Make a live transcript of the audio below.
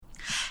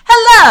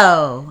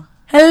Hello!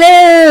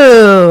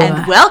 Hello!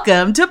 And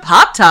welcome to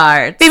Pop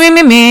Tarts!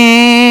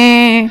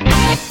 Me.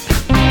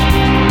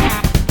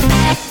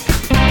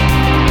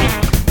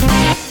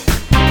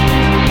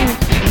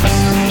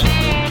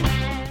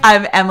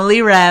 I'm Emily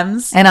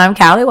Rems. And I'm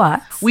Callie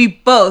Watts. We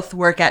both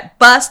work at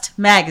Bust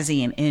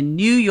Magazine in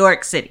New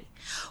York City.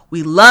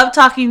 We love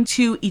talking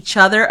to each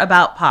other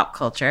about pop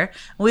culture.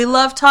 We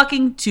love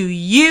talking to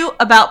you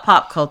about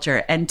pop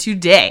culture. And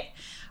today,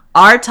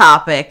 our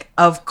topic,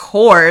 of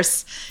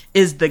course,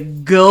 is the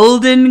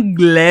Golden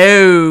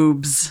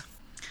Globes.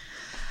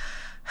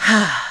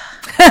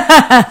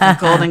 The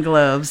Golden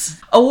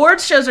Globes.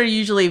 Awards shows are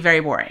usually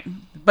very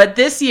boring. But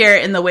this year,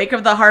 in the wake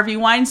of the Harvey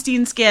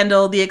Weinstein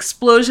scandal, the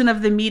explosion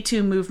of the Me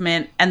Too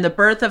movement, and the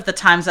birth of the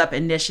Time's Up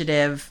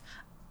initiative,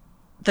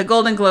 the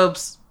Golden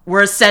Globes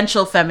were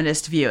essential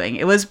feminist viewing.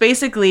 It was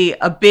basically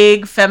a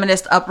big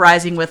feminist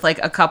uprising with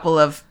like a couple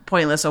of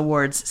pointless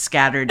awards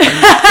scattered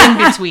in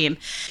between.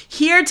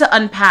 Here to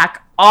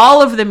unpack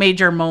all of the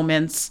major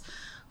moments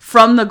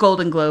from the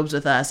Golden Globes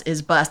with us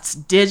is Bust's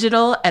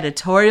digital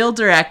editorial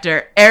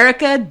director,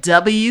 Erica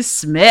W.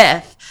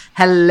 Smith.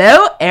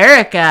 Hello,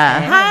 Erica.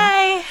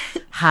 Hi.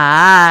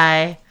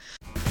 Hi.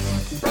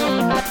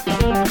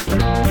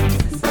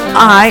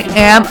 I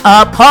am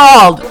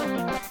appalled.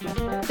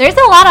 There's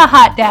a lot of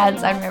hot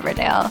dads on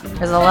Riverdale.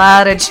 There's a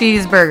lot of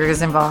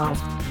cheeseburgers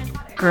involved.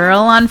 Girl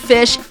on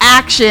fish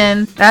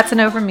action. That's a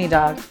no from me,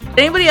 dog.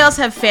 Anybody else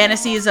have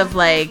fantasies of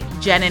like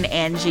Jen and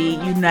Angie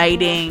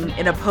uniting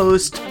in a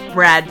post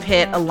Brad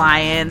Pitt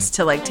alliance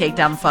to like take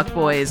down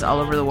fuckboys all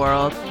over the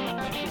world?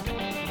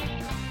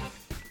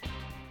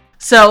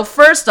 So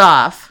first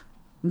off,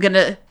 I'm going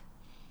to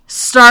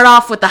start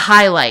off with the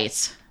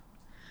highlights.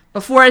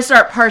 Before I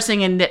start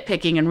parsing and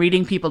nitpicking and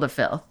reading people to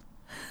filth,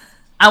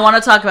 I want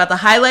to talk about the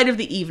highlight of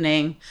the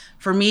evening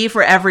for me,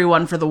 for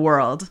everyone, for the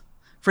world,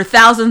 for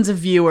thousands of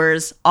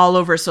viewers all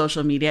over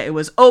social media. It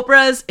was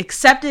Oprah's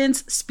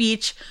acceptance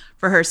speech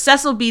for her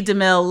Cecil B.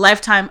 DeMille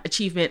Lifetime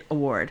Achievement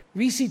Award.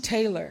 Recy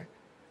Taylor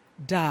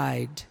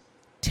died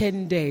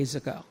 10 days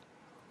ago,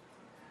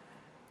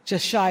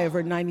 just shy of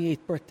her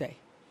 98th birthday.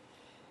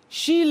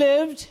 She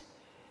lived,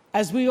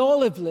 as we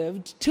all have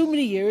lived, too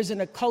many years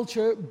in a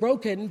culture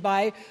broken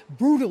by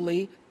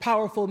brutally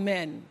powerful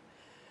men.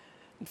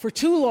 For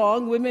too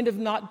long, women have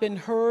not been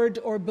heard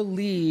or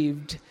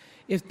believed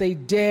if they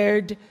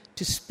dared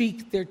to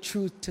speak their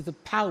truth to the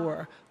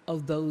power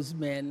of those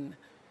men.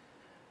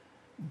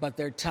 But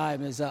their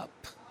time is up.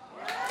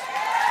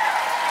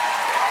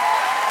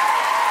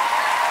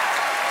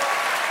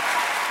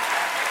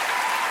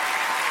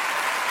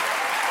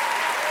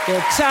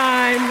 Their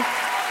time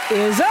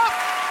is up.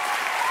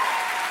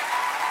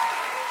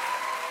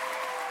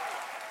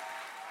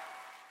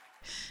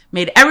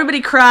 Made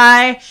everybody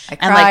cry. I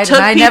And like cried, took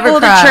and I people never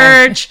to cry.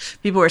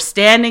 church. People were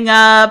standing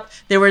up.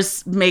 There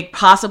was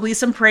possibly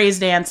some praise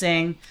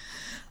dancing.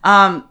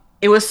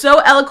 It was so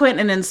eloquent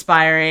and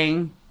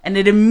inspiring, and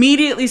it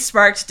immediately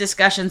sparked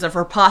discussions of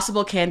her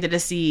possible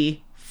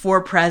candidacy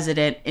for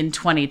president in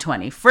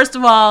 2020. First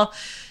of all,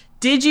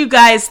 did you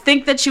guys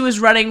think that she was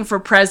running for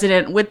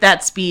president with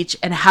that speech,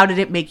 and how did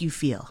it make you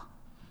feel?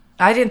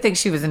 I didn't think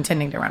she was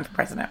intending to run for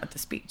president with the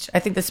speech. I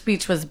think the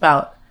speech was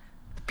about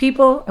the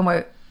people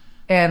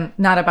and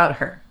not about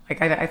her.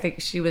 Like I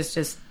think she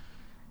was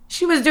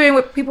doing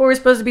what people were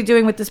supposed to be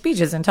doing with the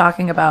speeches and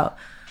talking about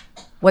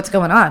what's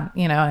going on,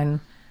 and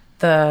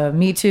the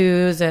Me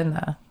Too's and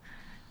the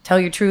tell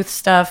your truth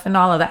stuff and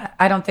all of that.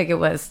 I don't think it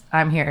was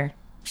I'm here.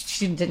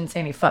 She didn't say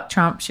any fuck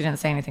Trump. She didn't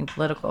say anything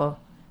political.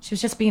 She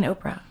was just being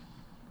Oprah.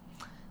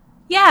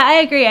 Yeah, I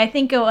agree. I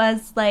think it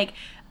was like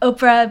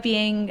Oprah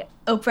being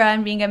Oprah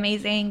and being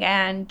amazing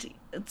and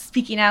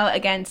speaking out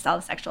against all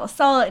the sexual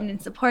assault and in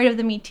support of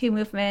the Me Too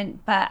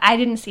movement, but I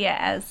didn't see it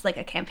as like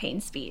a campaign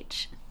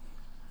speech.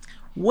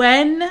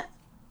 When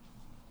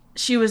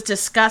she was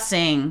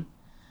discussing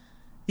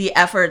the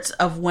efforts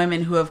of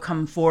women who have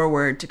come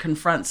forward to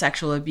confront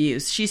sexual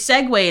abuse, she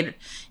segued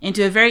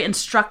into a very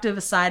instructive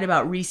aside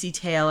about Recy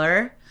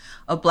Taylor,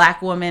 a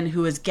black woman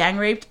who was gang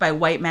raped by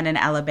white men in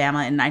Alabama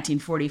in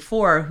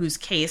 1944, whose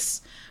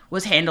case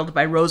was handled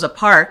by Rosa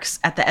Parks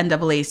at the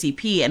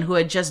NAACP and who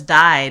had just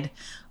died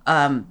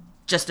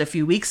just a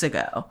few weeks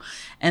ago.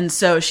 And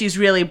so she's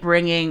really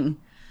bringing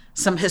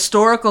some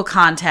historical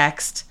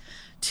context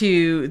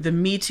to the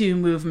Me Too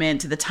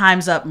movement, to the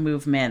Time's Up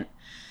movement.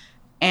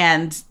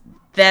 And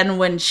then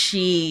when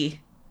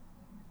she,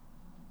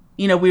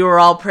 we were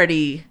all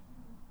pretty,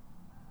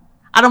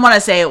 I don't want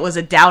to say it was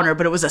a downer,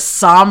 but it was a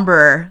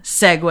somber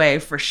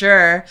segue for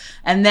sure.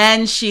 And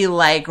then she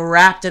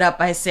wrapped it up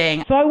by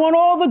saying, So I want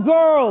all the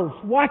girls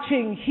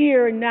watching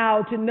here and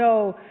now to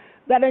know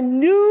that a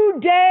new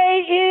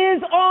day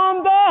is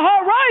on the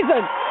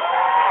horizon.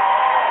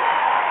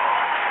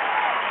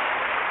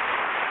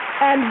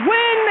 And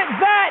when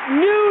that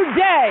new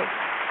day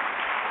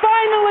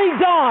finally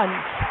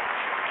dawns,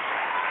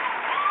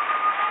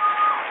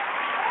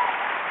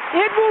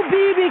 it will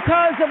be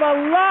because of a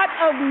lot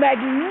of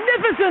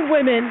magnificent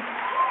women,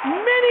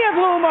 many of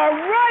whom are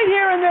right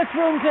here in this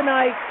room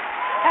tonight,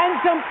 and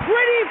some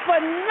pretty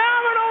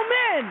phenomenal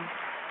men.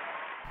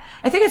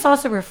 I think it's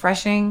also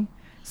refreshing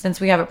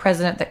since we have a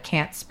president that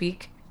can't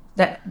speak,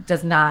 that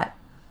does not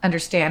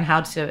understand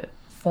how to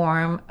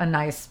form a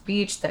nice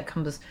speech that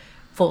comes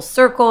full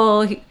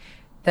circle,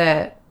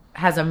 that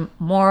has a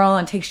moral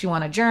and takes you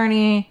on a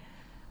journey.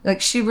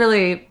 Like, she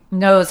really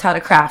knows how to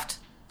craft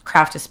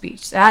a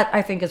speech. That,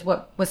 I think, is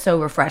what was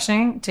so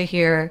refreshing to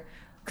hear,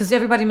 because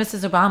everybody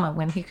misses Obama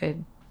when he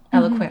could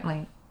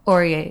eloquently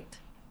orate.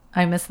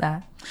 I miss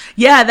that.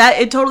 Yeah,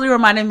 it totally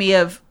reminded me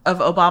of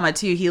Obama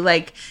too. He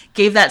like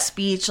gave that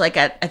speech like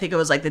at, I think it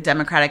was like the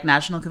Democratic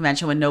National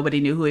Convention when nobody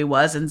knew who he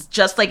was, and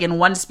just like in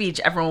one speech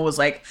everyone was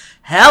like,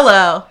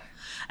 hello.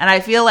 And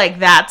I feel like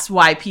that's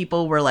why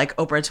people were like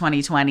Oprah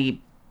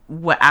 2020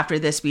 after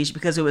this speech,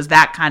 because it was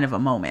that kind of a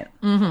moment.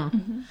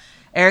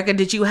 Erica,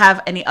 did you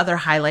have any other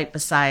highlight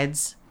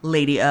besides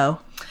Lady O?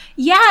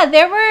 Yeah,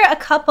 there were a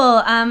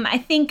couple. I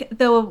think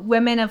the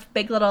women of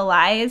Big Little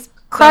Lies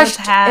Crushed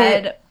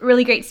had it.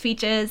 really great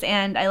speeches,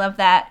 and I love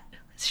that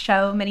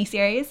show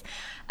miniseries.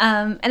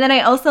 And then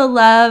I also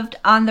loved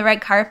on the red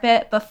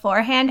carpet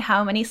beforehand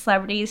how many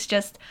celebrities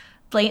just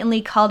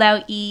blatantly called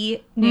out E!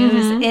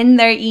 News in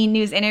their E!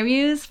 News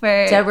interviews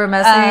for Deborah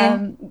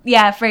Messing.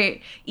 For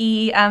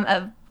E!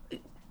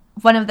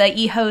 One of the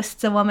E!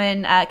 hosts, a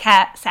woman,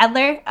 Kat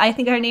Sadler, I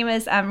think her name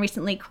is,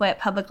 recently quit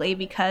publicly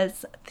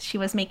because she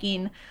was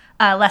making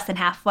less than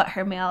half what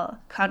her male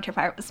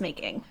counterpart was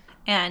making.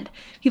 And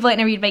people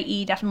interviewed by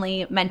E!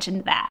 definitely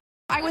mentioned that.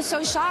 I was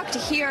so shocked to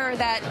hear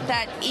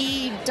that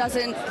E!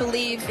 doesn't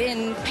believe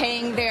in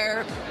paying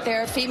their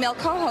female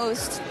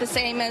co-hosts the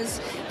same as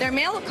their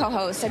male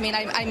co-hosts. I mean,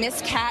 I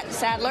miss Kat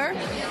Sadler,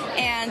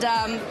 and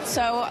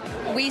so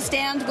we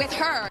stand with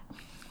her.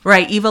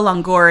 Right, Eva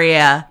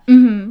Longoria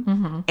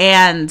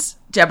and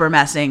Deborah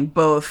Messing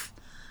both,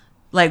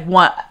 like,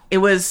 one. It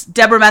was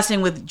Deborah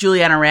Messing with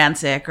Juliana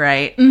Rancic,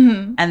 right?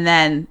 And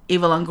then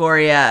Eva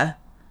Longoria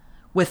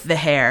with the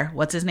hair.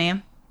 What's his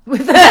name?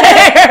 With the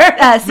hair.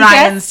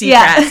 Ryan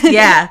Seacrest. Yeah.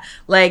 Yeah,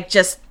 like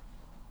just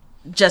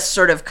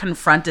sort of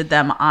confronted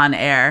them on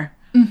air.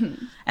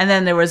 And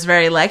then there was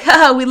very like,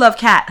 haha, we love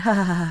Kat.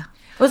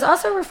 It was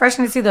also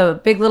refreshing to see the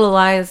Big Little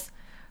Lies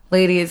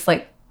ladies,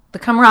 like the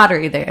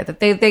camaraderie there, that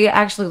they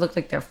actually look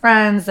like they're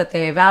friends, that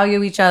they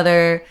value each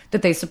other,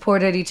 that they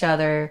supported each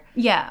other.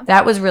 Yeah.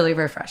 That was really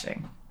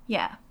refreshing.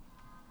 Yeah.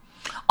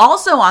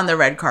 Also on the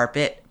red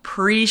carpet,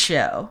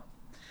 pre-show,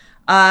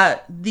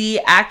 the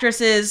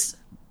actresses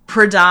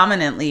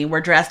predominantly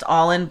were dressed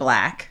all in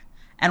black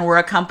and were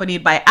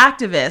accompanied by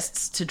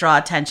activists to draw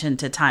attention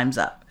to Time's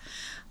Up.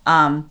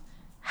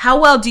 How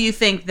well do you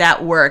think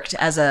that worked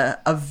as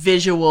a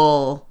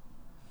visual,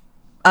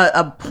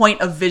 a point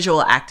of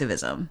visual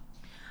activism?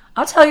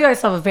 I'll tell you, I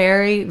saw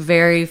very,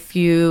 very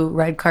few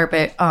red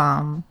carpet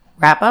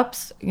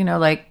wrap-ups. You know,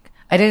 like,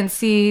 I didn't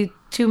see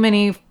too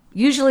many.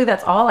 Usually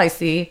that's all I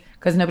see,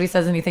 because nobody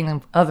says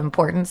anything of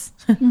importance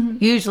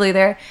usually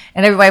there,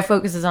 and everybody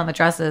focuses on the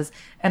dresses,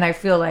 and I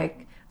feel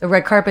like the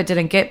red carpet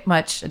didn't get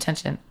much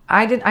attention.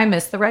 I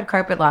missed the red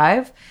carpet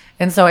live,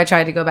 and so I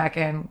tried to go back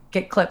and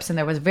get clips, and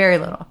there was very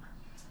little.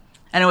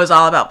 And it was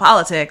all about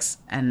politics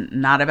and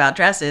not about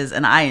dresses,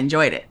 and I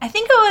enjoyed it. I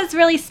think it was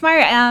really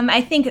smart.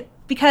 I think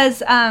because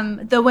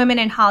the women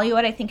in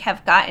Hollywood, I think,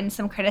 have gotten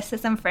some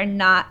criticism for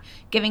not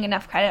giving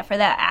enough credit for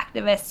the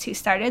activists who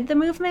started the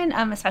movement,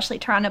 especially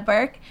Tarana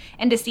Burke,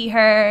 and to see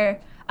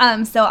her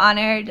so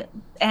honored,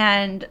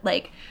 and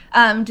like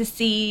to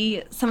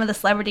see some of the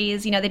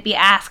celebrities, you know, they'd be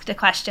asked a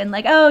question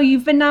like, oh,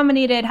 you've been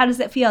nominated, how does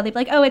it feel? They'd be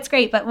like, oh, it's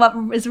great, but what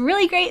is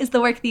really great is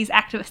the work these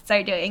activists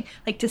are doing.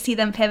 Like, to see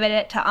them pivot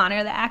it to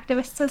honor the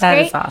activists was That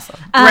great. is awesome.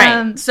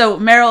 Right. So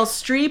Meryl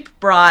Streep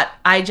brought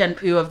Ai-jen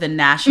Poo of the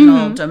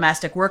National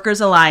Domestic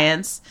Workers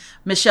Alliance.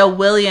 Michelle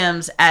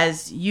Williams,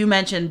 as you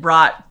mentioned,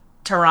 brought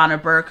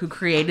Tarana Burke, who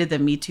created the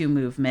Me Too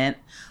movement.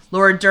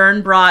 Laura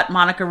Dern brought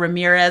Monica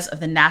Ramirez of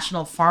the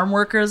National Farm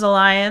Workers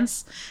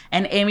Alliance.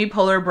 And Amy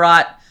Poehler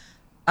brought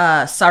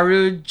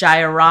Saru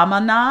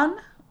Jayaramanan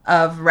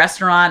of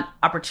Restaurant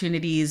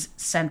Opportunities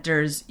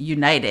Centers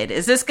United.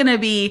 Is this going to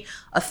be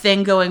a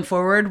thing going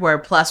forward where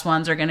plus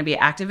ones are going to be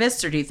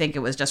activists, or do you think it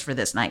was just for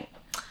this night?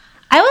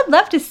 I would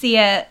love to see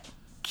it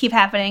keep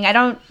happening. I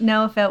don't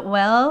know if it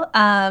will.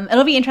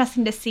 It'll be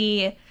interesting to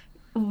see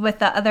with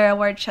the other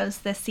award shows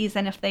this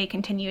season if they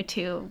continue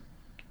to,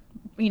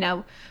 you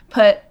know,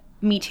 put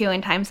Me Too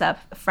and Time's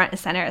Up front and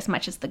center as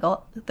much as the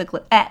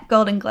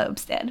Golden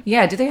Globes did.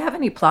 Yeah, do they have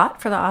any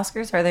plot for the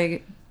Oscars? Are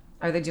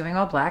they doing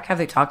all black? Have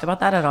they talked about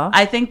that at all?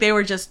 I think they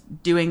were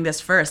just doing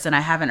this first, and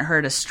I haven't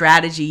heard a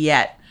strategy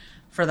yet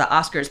for the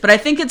Oscars. But I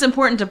think it's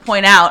important to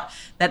point out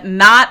that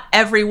not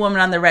every woman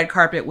on the red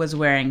carpet was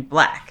wearing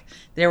black.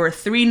 There were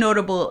 3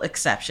 notable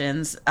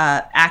exceptions.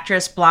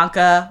 Actress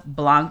Blanca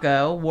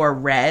Blanco wore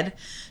red.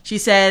 She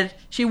said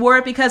she wore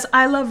it because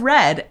I love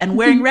red, and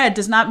wearing red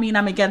does not mean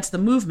I'm against the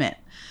movement.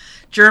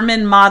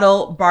 German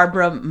model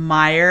Barbara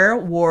Meyer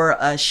wore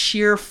a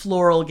sheer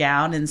floral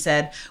gown and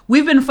said,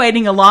 "We've been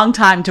fighting a long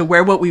time to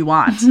wear what we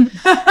want."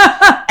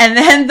 And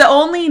then the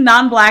only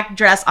non-black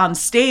dress on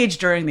stage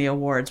during the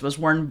awards was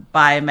worn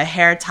by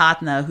Meher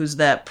Tatna, who's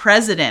the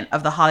president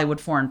of the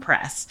Hollywood Foreign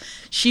Press.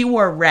 She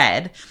wore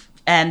red.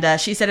 And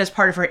she said as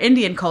part of her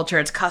Indian culture,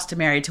 it's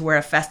customary to wear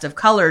a festive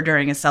color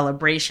during a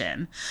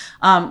celebration.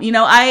 I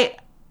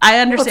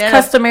understand. It's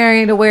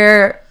customary to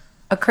wear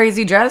a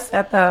crazy dress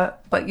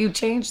but you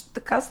change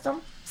the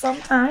custom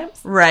sometimes.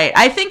 Right.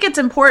 I think it's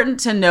important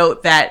to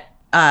note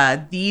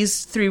that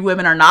these three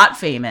women are not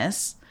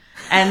famous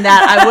and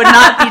that I would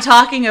not be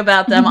talking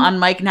about them on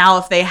Mike Now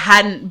if they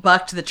hadn't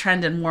bucked the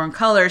trend and worn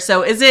color.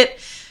 So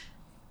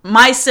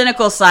my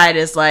cynical side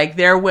is like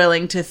they're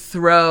willing to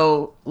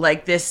throw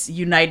like this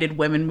United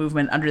Women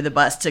movement under the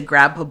bus to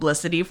grab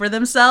publicity for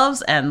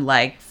themselves and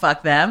like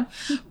fuck them.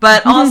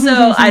 But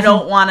also I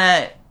don't want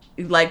to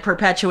like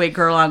perpetuate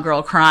girl on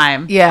girl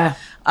crime. Yeah.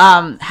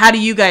 How do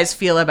you guys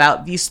feel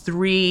about these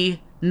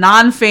three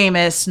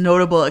non-famous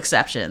notable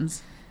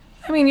exceptions?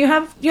 I mean, you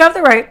have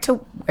the right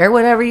to wear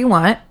whatever you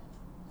want.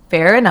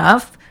 Fair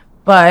enough.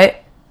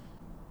 But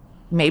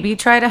maybe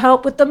try to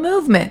help with the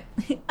movement.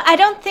 I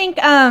don't think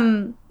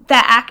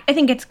I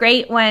think it's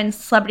great when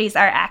celebrities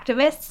are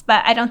activists,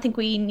 but I don't think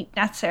we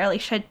necessarily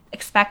should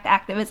expect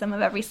activism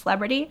of every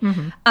celebrity.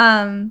 Mm-hmm.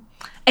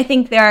 I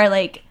think there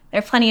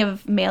are plenty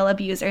of male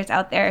abusers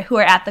out there who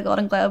are at the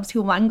Golden Globes,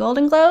 who won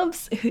Golden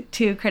Globes,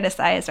 to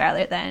criticize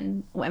rather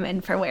than women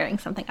for wearing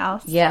something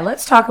else. Yeah,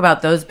 let's talk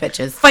about those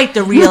bitches. Fight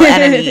the real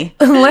enemy.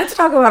 Let's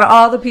talk about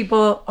all the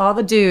people, all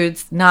the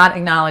dudes not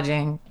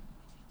acknowledging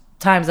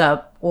Time's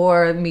Up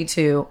or Me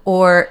Too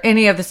or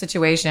any of the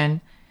situation.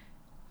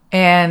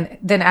 And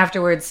then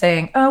afterwards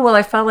saying, oh, well,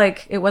 I felt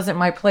like it wasn't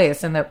my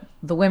place and that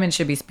the women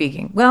should be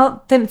speaking.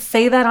 Well, then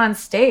say that on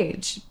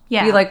stage.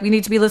 Yeah. Be like, we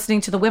need to be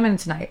listening to the women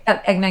tonight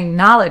and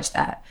acknowledge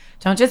that.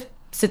 Don't just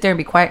sit there and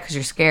be quiet because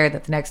you're scared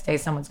that the next day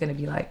someone's going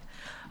to be like,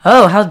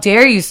 oh, how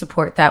dare you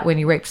support that when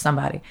you raped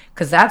somebody?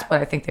 Because that's what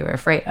I think they were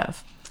afraid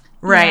of.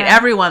 Right. Yeah.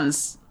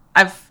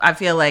 I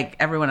feel like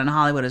everyone in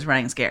Hollywood is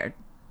running scared.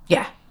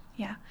 Yeah.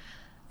 Yeah.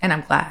 And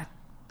I'm glad.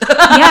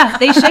 Yeah,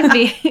 they should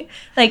be.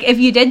 Like, if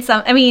you did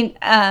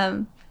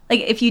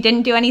if you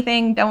didn't do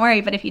anything, don't worry.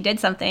 But if you did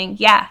something,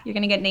 yeah, you're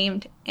going to get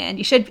named, and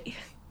you should be.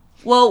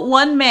 Well,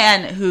 one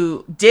man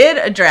who did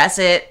address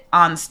it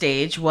on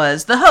stage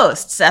was the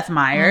host, Seth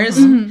Meyers,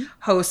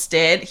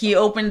 hosted. He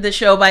opened the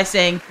show by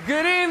saying,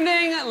 "Good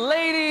evening,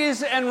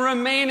 ladies and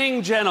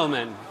remaining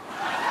gentlemen."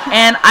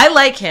 And I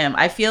like him.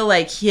 I feel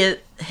like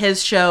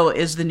his show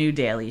is the new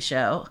Daily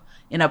Show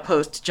in a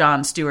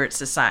post-Jon Stewart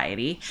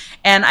society.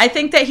 And I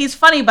think that he's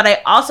funny, but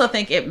I also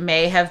think it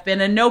may have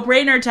been a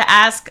no-brainer to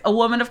ask a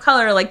woman of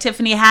color like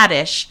Tiffany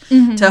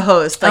Haddish to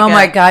host. Like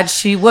my God,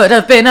 she would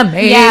have been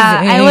amazing.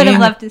 Yeah, I would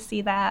have loved to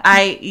see that.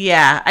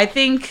 I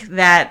think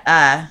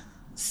that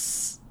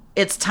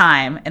it's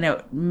time,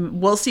 and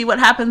we'll see what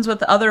happens with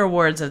the other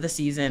awards of the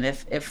season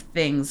if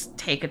things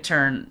take a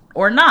turn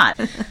or not.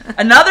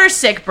 Another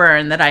sick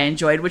burn that I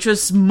enjoyed, which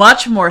was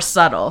much more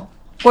subtle.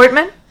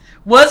 Portman?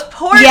 Was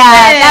Portman. Yeah,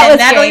 that was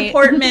Natalie great.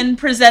 Portman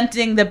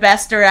presenting the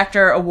Best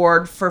Director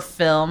Award for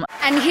Film.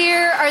 And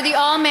here are the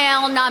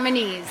all-male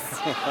nominees.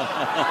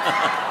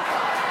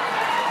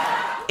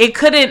 It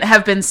couldn't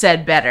have been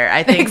said better.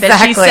 I think that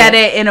she Exactly. said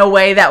it in a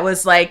way that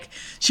was like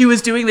she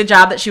was doing the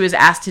job that she was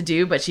asked to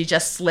do, but she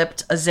just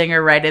slipped a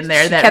zinger right in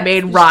there that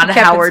made Ron she kept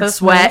it Howard so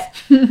sweat.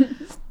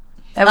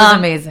 That was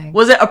amazing.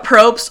 Was it a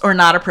props or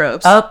not a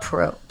props? A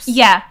props.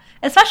 Yeah,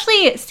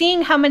 especially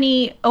seeing how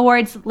many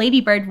awards Lady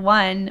Bird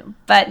won,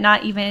 but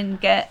not even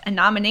get a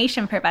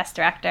nomination for Best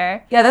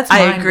Director. Yeah, that's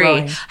I agree.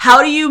 mind-blowing.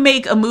 How do you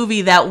make a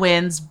movie that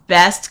wins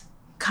Best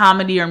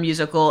Comedy or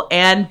Musical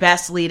and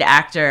Best Lead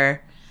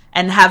Actor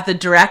and have the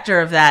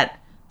director of that,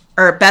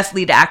 or Best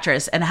Lead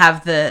Actress, and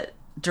have the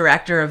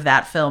director of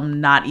that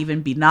film not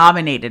even be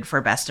nominated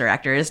for Best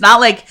Director? It's not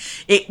like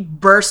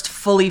it burst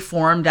fully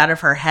formed out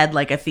of her head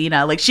like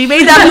Athena. Like, she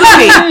made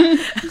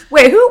that movie.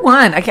 Wait, who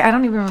won? I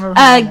don't even remember. Who won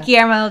that.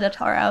 Guillermo del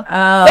Toro,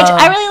 Oh. which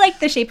I really like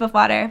The Shape of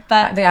Water,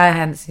 but I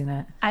hadn't seen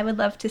that. I would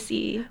love to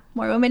see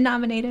more women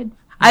nominated.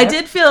 I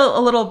did feel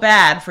a little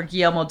bad for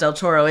Guillermo del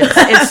Toro.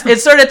 It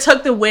sort of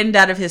took the wind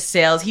out of his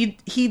sails.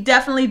 He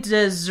definitely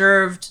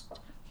deserved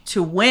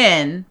to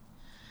win,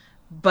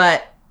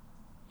 but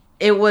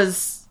it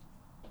was,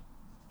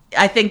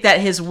 I think that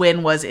his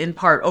win was in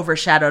part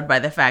overshadowed by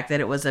the fact that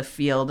it was a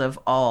field of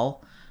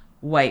all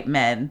white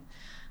men.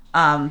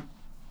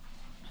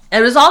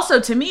 It was also,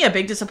 to me, a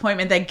big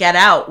disappointment that Get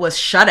Out was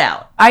shut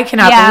out. I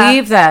cannot Yeah.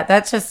 believe that.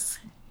 That just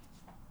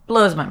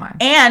blows my mind.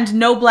 And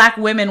no black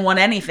women won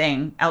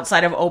anything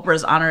outside of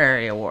Oprah's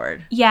honorary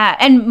award. Yeah,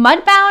 and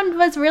Mudbound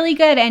was really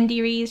good, and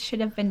Dee Rees should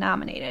have been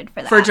nominated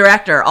for that. For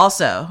director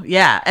also,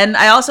 yeah. And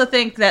I also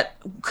think that,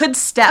 could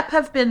Step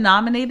have been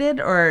nominated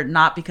or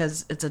not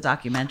because it's a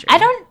documentary? I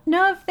don't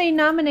know if they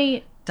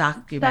nominate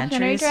Documentaries?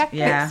 documentary directors,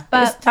 Yeah.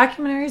 but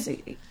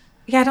Documentaries,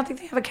 yeah, I don't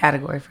think they have a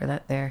category for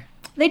that there.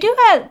 They do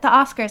at the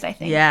Oscars, I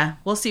think. Yeah,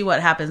 we'll see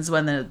what happens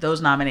when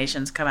those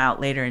nominations come out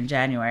later in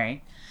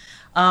January.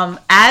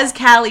 As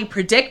Callie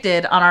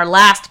predicted on our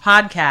last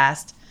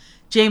podcast,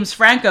 James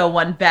Franco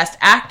won Best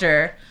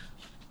Actor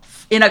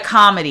in a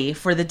comedy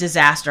for The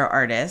Disaster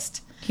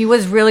Artist. He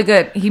was really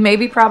good. He may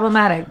be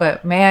problematic,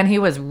 but man, he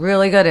was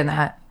really good in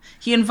that.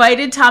 He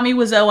invited Tommy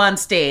Wiseau on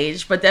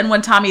stage, but then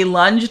when Tommy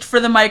lunged for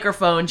the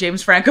microphone,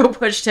 James Franco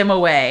pushed him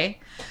away.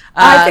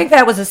 I think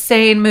that was a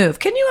sane move.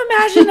 Can you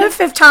imagine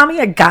if Tommy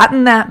had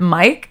gotten that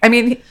mic? I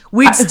mean,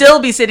 we'd still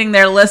be sitting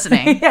there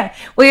listening. Yeah.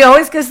 Well, he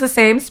always gives the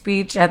same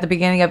speech at the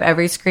beginning of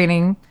every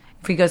screening.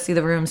 If we go see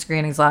the Room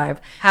screenings live.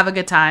 Have a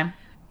good time.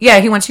 Yeah,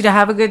 he wants you to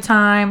have a good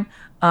time.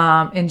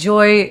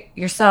 Enjoy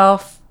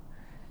yourself.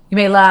 You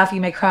may laugh, you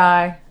may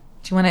cry.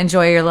 Do you want to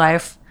enjoy your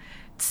life?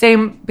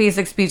 Same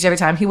basic speech every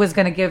time. He was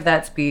going to give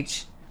that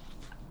speech.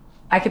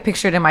 I could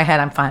picture it in my head.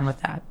 I'm fine with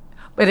that.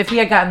 But if he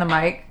had gotten the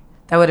mic,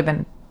 that would have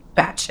been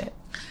batshit.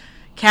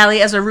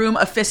 Callie, as a Room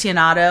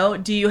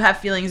aficionado, do you have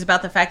feelings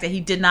about the fact that he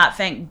did not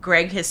thank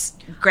Greg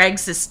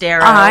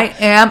Sestero? I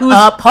am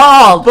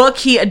appalled. Book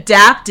he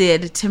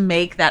adapted to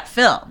make that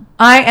film.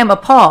 I am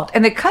appalled.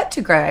 And they cut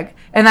to Greg,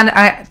 and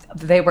then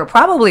they were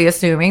probably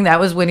assuming that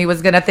was when he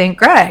was going to thank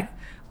Greg.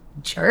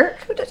 Jerk.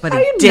 But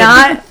he did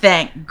not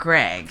thank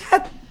Greg.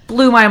 That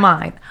blew my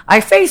mind. I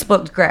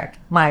Facebooked Greg.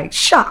 My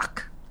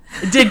shock.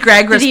 Did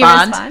Greg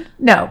respond? Did he respond?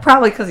 No,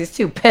 probably because he's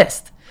too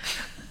pissed.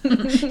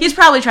 He's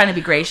probably trying to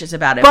be gracious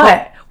about it.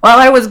 But while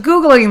I was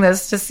Googling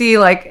this to see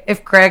like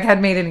if Greg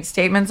had made any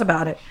statements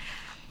about it,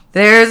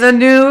 there's a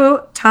new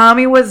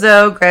Tommy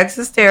Wiseau, Greg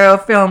Sestero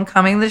film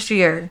coming this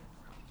year.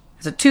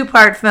 It's a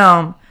 2-part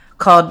film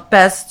called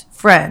Best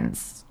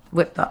Friends,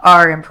 with the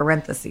R in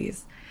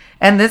parentheses.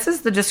 And this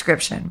is the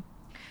description.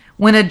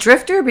 When a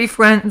drifter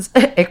befriends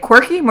a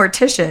quirky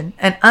mortician,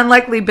 an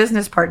unlikely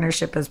business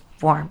partnership is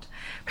formed.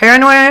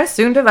 Paranoia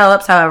soon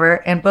develops, however,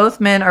 and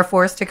both men are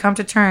forced to come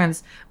to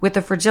terms with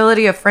the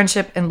fragility of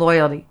friendship and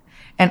loyalty.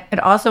 And it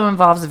also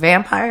involves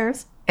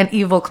vampires and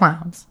evil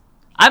clowns.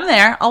 I'm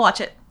there. I'll watch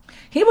it.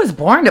 He was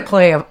born to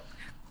play a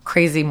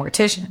crazy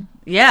mortician.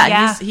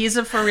 Yeah. He's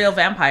a for real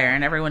vampire,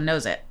 and everyone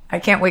knows it. I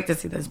can't wait to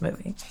see this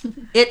movie.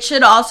 It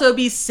should also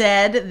be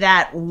said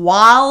that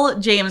while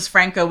James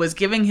Franco was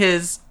giving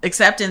his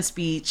acceptance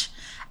speech,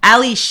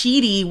 Ali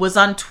Sheedy was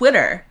on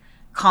Twitter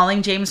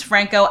calling James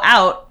Franco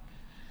out,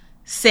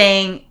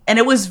 saying, and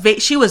it was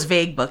she was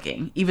vague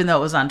booking, even though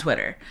it was on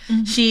Twitter.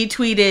 Mm-hmm. She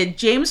tweeted,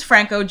 "James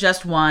Franco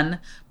just won.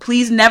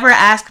 Please never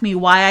ask me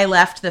why I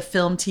left the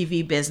film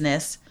TV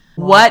business.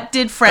 What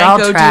did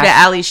Franco do to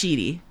Ali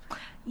Sheedy?"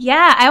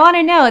 Yeah, I want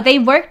to know. They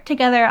worked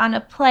together on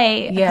a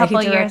play a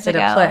couple years ago.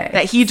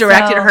 That he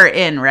directed her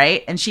in,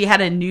 right? And she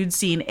had a nude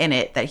scene in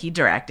it that he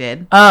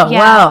directed. Oh, yeah.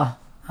 Wow.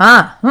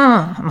 Huh.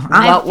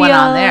 What went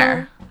on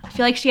there? I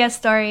feel like she has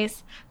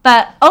stories.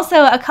 But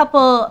also a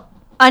couple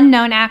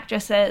unknown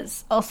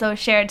actresses also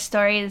shared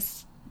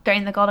stories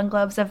during the Golden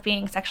Globes of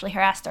being sexually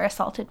harassed or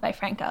assaulted by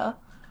Franco.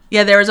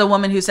 Yeah, there was a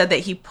woman who said that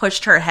he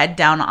pushed her head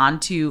down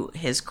onto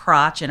his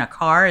crotch in a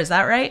car. Is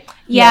that right?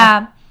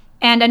 Yeah.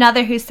 And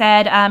another who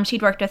said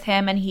she'd worked with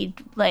him and he'd,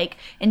 like,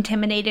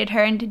 intimidated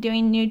her into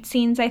doing nude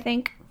scenes, I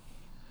think.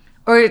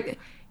 Or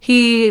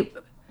she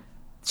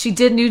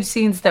did nude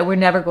scenes that were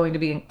never going to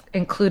be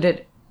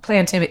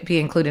planned to be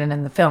included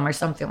in the film or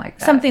something like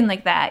that. Something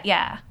like that,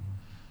 yeah.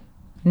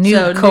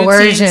 Nude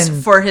coercion. Nude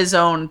scenes for his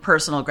own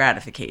personal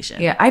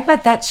gratification. Yeah, I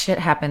bet that shit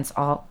happens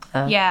all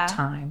the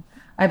time.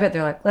 I bet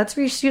they're like, let's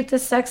reshoot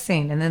this sex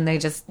scene. And then they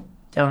just...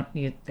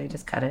 they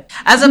just cut it.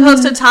 As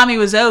opposed to Tommy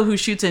Wiseau, who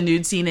shoots a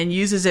nude scene and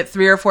uses it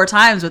 3 or 4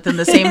 times within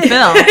the same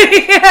film.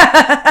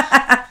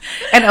 Yeah.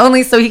 And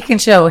only so he can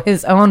show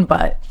his own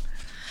butt.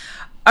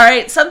 All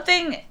right,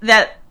 something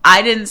that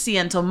I didn't see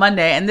until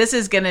Monday, and this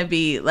is going to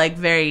be like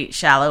very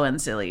shallow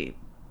and silly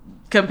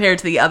compared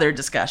to the other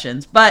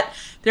discussions, but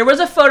there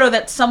was a photo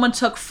that someone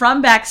took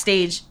from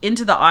backstage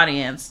into the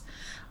audience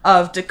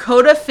of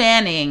Dakota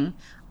Fanning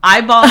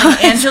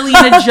eyeballing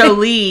Angelina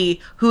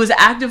Jolie, who was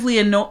actively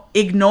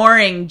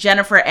ignoring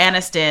Jennifer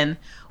Aniston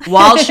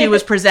while she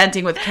was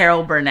presenting with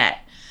Carol Burnett.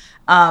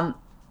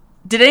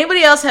 Did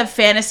anybody else have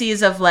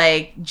fantasies of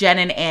like Jen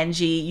and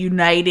Angie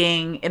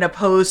uniting in a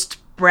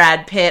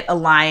post-Brad Pitt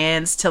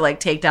alliance to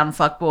like take down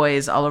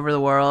fuckboys all over the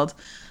world?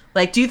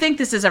 Like, do you think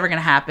this is ever going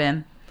to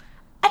happen?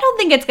 I don't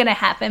think it's going to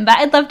happen, but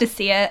I'd love to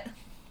see it.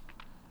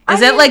 Is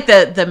that like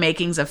the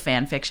makings of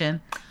fan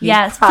fiction?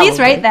 Yes, please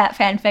write that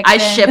fan fiction. I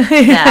ship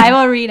that. I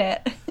will read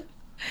it.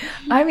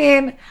 I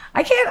mean,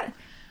 I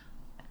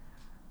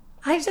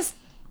just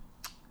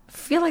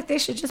feel like they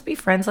should just be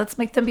friends. Let's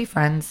make them be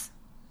friends.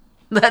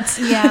 Let's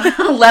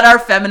let our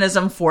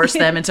feminism force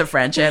them into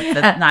friendship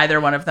that neither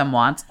one of them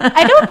wants.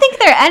 I don't think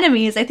they're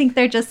enemies. I think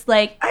they're just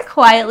like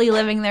quietly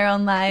living their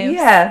own lives.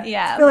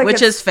 Yeah. Like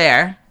which is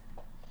fair.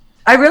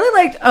 I really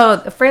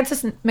liked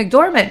Frances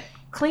McDormand.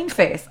 Clean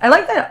face. I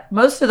like that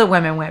most of the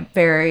women went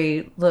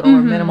very little or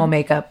minimal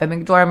makeup, and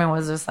McDormand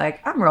was just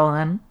like, I'm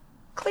rolling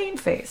clean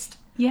faced.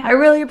 Yeah. I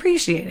really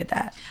appreciated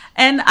that.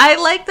 And I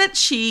like that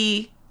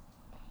she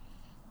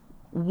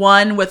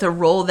one with a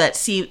role that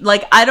seemed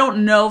like, I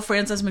don't know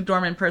Frances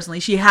McDormand personally.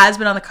 She has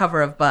been on the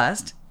cover of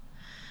Bust,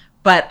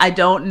 but I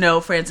don't know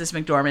Frances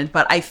McDormand.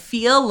 But I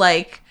feel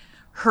like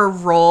her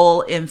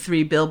role in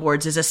Three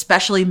Billboards is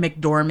especially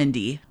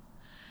McDormandy.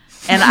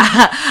 And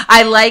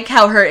I like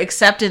how her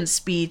acceptance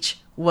speech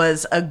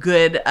was a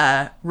good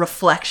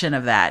reflection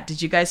of that.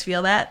 Did you guys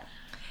feel that?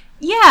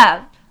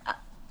 Yeah.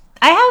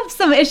 I have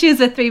some issues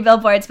with Three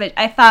Billboards, but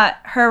I thought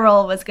her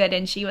role was good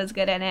and she was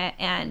good in it.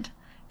 And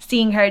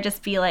seeing her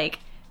just be like,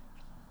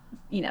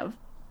 you know,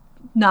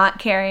 not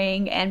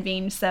caring and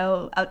being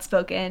so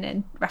outspoken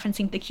and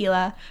referencing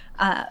tequila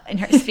in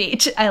her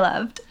speech, I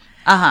loved.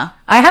 I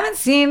haven't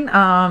seen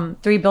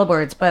Three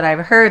Billboards, but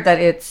I've heard that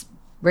it's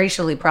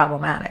racially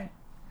problematic.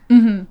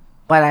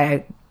 But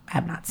I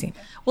have not seen it.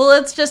 Well,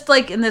 it's just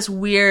like in this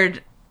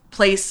weird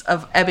place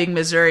of Ebbing,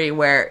 Missouri,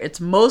 where it's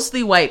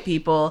mostly white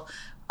people,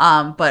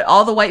 but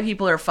all the white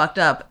people are fucked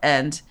up,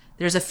 and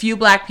there's a few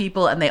black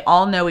people, and they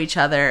all know each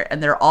other,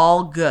 and they're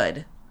all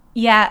good.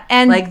 Yeah,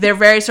 and like they're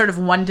very sort of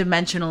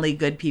one-dimensionally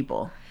good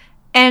people.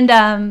 And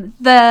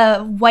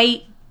the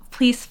white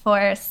police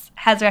force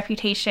has a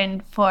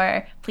reputation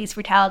for police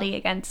brutality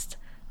against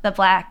the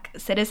black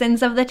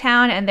citizens of the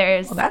town, and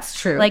there's that's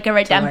true. Like a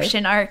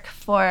redemption arc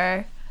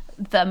for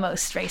the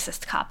most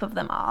racist cop of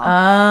them all.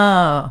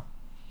 Oh.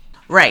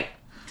 Right.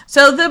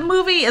 So the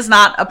movie is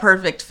not a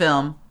perfect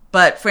film,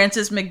 but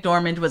Frances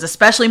McDormand was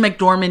especially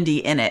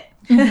McDormandy in it.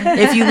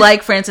 If you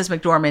like Frances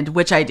McDormand,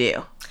 which I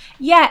do.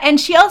 Yeah,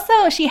 and she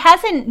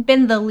hasn't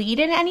been the lead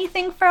in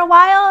anything for a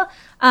while.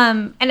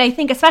 And I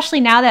think especially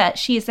now that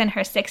she's in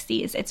her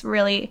 60s, it's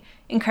really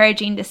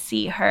encouraging to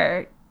see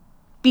her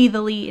be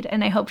the lead,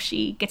 and I hope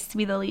she gets to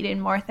be the lead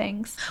in more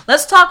things.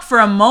 Let's talk for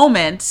a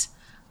moment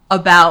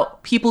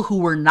about people who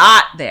were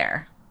not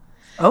there.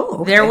 Oh,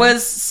 okay. There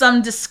was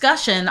some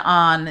discussion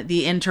on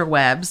the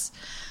interwebs.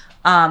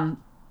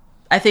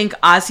 I think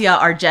Asia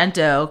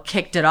Argento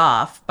kicked it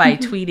off by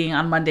tweeting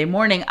on Monday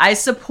morning, "I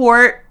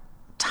support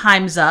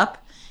Time's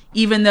Up,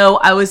 even though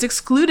I was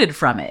excluded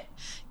from it.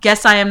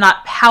 Guess I am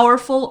not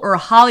powerful or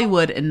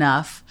Hollywood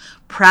enough.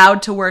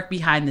 Proud to work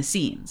behind the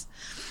scenes."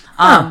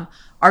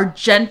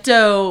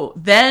 Argento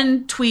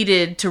then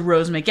tweeted to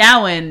Rose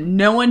McGowan,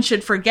 "No one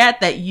should forget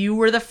that you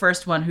were the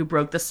first one who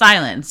broke the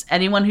silence.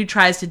 Anyone who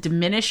tries to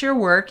diminish your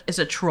work is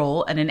a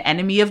troll and an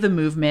enemy of the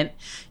movement.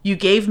 You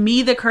gave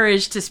me the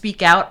courage to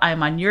speak out. I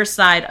am on your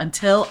side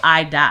until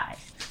I die."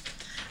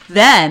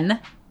 Then...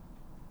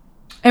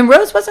 And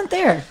Rose wasn't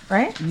there,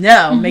 right?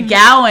 No,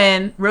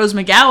 Rose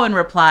McGowan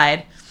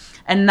replied,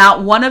 "And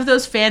not one of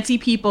those fancy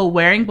people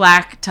wearing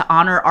black to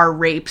honor our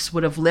rapes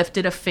would have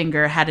lifted a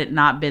finger had it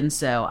not been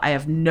so. I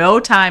have no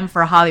time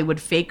for Hollywood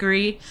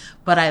fakery,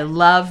 but I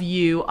love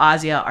you,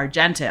 Asia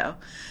Argento."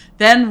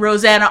 Then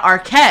Rosanna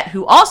Arquette,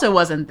 who also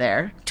wasn't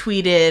there,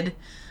 tweeted,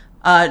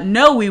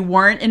 "No, we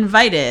weren't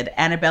invited.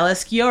 Annabella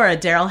Sciorra,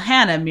 Daryl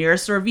Hannah, Mira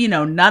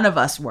Sorvino, none of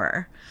us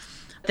were."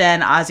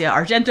 Then Asia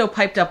Argento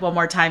piped up one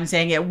more time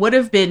saying, "It would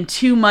have been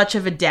too much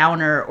of a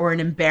downer or an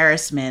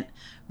embarrassment.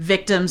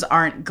 Victims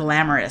aren't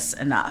glamorous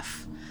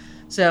enough."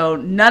 So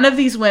none of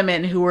these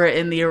women who were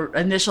in the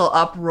initial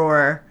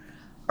uproar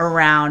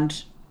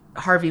around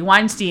Harvey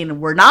Weinstein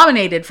were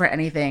nominated for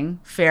anything,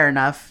 fair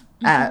enough,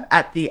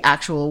 at the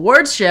actual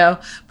awards show.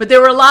 But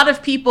there were a lot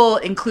of people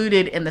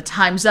included in the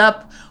Time's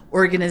Up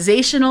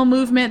organizational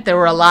movement. There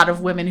were a lot of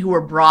women who were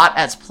brought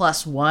as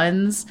plus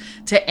ones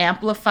to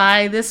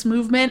amplify this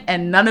movement,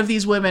 and none of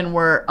these women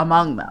were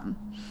among them.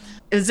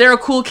 Is there a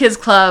cool kids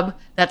club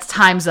that's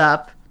Time's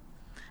Up,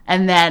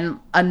 and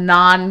then a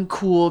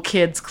non-cool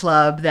kids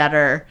club that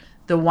are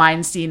the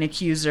Weinstein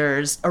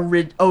accusers,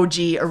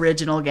 OG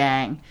original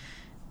gang?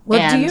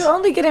 Well, do you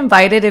only get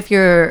invited if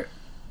you're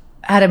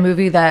at a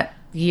movie that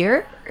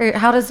year? Or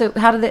how do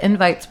the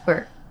invites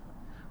work?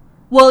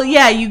 Well,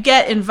 yeah, you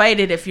get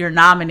invited if you're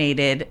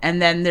nominated,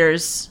 and then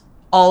there's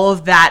all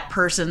of that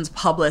person's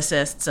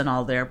publicists and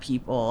all their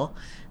people,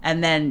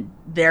 and then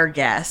their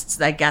guests.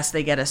 I guess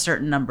they get a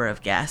certain number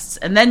of guests.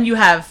 And then you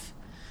have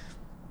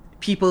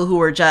people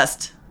who are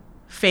just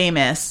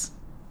famous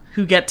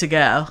who get to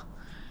go.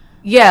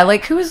 Yeah,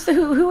 like who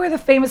are the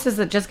famouses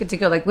that just get to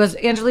go? Like, was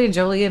Angelina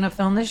Jolie in a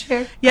film this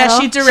year? Yeah,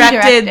 she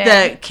directed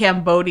the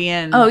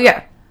Cambodian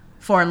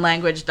foreign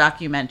language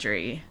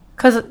documentary.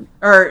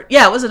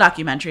 It was a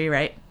documentary,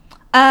 right?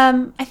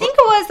 I think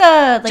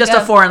it was just a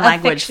foreign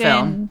language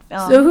film.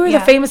 So who are the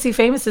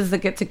famouses that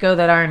get to go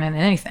that aren't in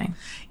anything?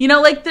 You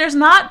know, like there's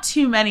not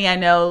too many. I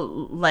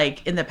know,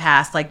 like in the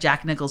past, like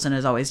Jack Nicholson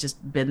has always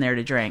just been there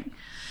to drink,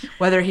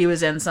 whether he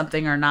was in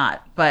something or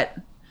not. But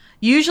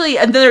usually,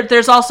 and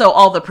there's also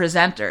all the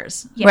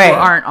presenters who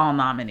aren't all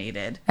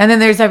nominated. And then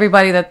there's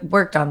everybody that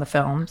worked on the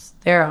films.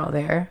 They're all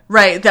there.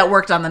 Right, that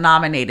worked on the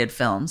nominated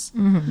films.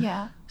 Mm-hmm.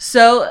 Yeah.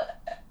 So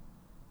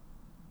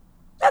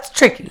that's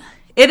tricky.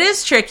 It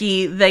is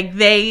tricky. Like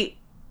they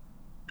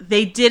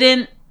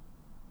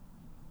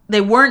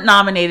weren't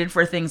nominated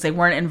for things. They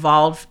weren't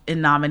involved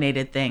in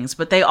nominated things,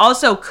 but they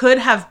also could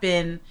have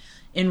been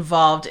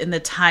involved in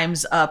the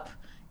Time's Up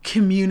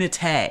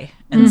community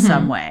in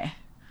some way.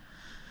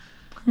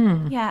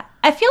 Yeah.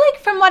 I feel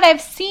like from what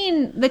I've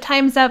seen, the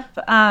Time's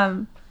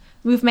Up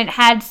movement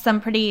had some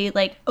pretty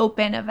like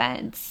open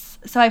events.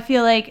 So I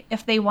feel like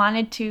if they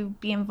wanted to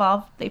be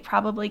involved, they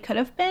probably could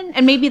have been.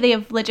 And maybe they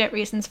have legit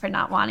reasons for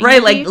not wanting Right,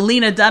 to like be.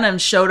 Lena Dunham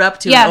showed up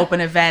to an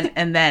open event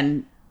and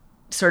then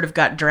sort of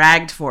got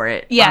dragged for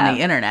it on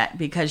the internet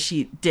because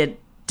she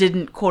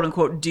didn't quote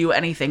unquote do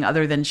anything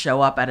other than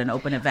show up at an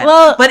open event.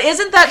 Well, but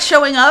isn't that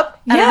showing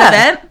up at an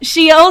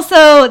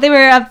event? They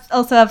were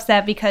also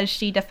upset because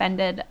she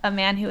defended a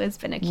man who has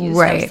been accused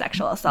of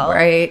sexual assault.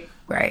 Right.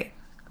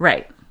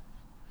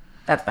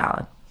 That's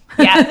valid.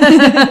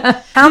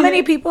 Yeah. How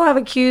many people have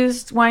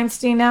accused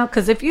Weinstein now?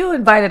 Because if you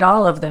invited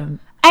all of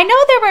them, I know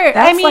there were.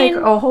 That's like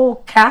a whole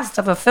cast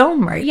of a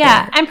film right there.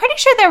 Yeah, I'm pretty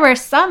sure there were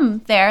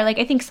some there. Like,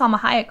 I think Salma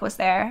Hayek was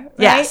there, right?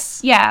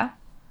 Yes. Yeah.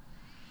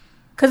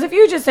 Because if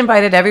you just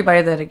invited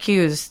everybody that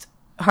accused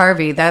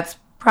Harvey, that's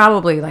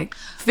probably like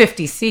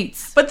 50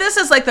 seats. But this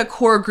is like the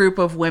core group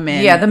of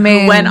women the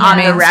main, who went on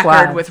the main record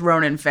squad. with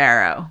Ronan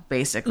Farrow,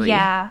 basically.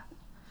 Yeah.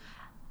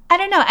 I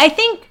don't know. I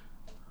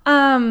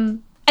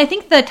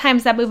think the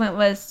Time's Up movement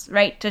was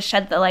right to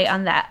shed the light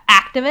on the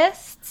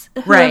activists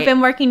who have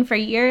been working for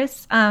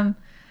years.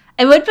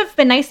 It would have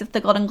been nice if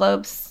the Golden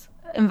Globes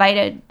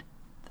invited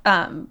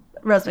Rose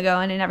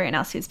McGowan and everyone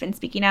else who's been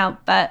speaking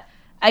out, but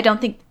I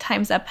don't think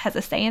Time's Up has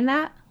a say in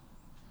that.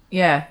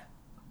 Yeah,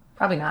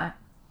 probably not.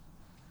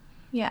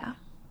 Yeah.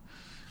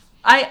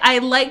 I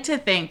like to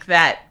think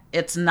that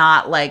it's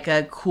not like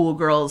a cool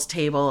girls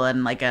table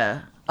and like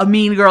a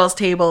mean girls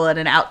table and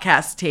an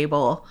outcast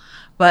table.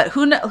 But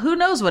who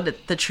knows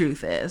what the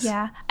truth is?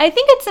 Yeah. I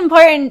think it's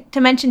important to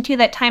mention, too,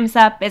 that Time's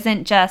Up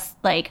isn't just,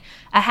 like,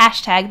 a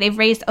hashtag. They've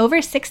raised over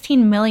 $16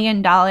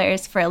 million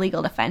for a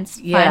legal defense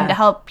fund to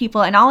help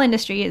people in all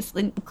industries,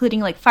 including,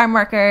 like, farm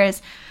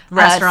workers,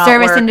 restaurant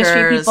service workers,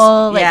 industry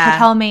people, like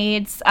hotel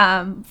maids,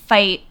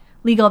 fight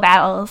legal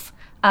battles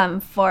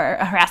for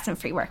a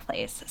harassment-free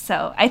workplace.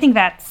 So I think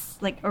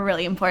that's, like, a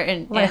really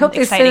important I hope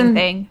exciting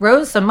they thing.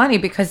 Rose some money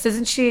because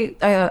isn't she,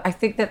 I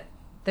think that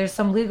there's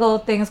some legal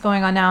things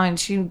going on now, and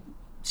she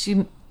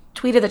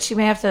tweeted that she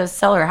may have to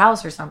sell her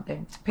house or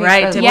something to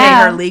pay pay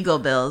her legal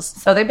bills.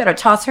 So they better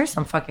toss her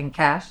some fucking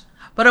cash.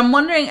 But I'm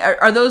wondering,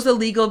 are those the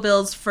legal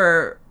bills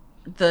for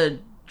the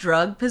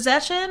drug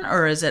possession,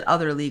 or is it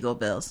other legal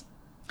bills?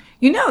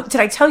 You know,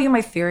 did I tell you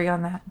my theory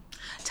on that?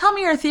 Tell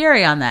me your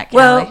theory on that,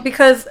 Kelly. Well,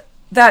 because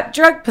that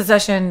drug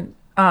possession,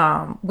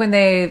 when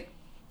they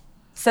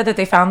said that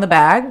they found the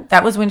bag,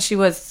 that was when she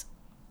was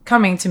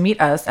coming to meet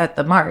us at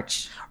the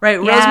march. Right,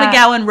 Rose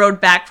McGowan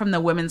rode back from the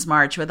Women's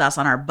March with us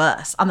on our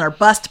bus, on our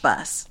bust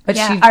bus. But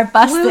she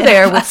flew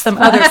there with some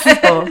other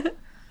people.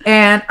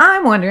 And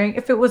I'm wondering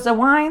if it was a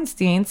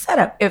Weinstein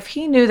setup, if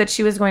he knew that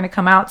she was going to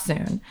come out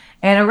soon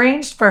and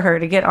arranged for her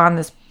to get on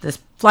this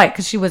flight,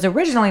 because she was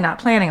originally not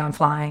planning on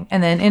flying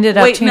and then ended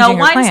up changing her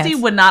plans.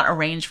 Weinstein would not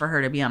arrange for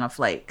her to be on a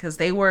flight because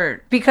they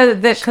were...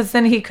 Because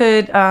then he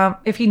could,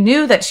 if he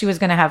knew that she was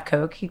going to have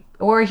coke, he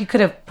could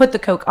have put the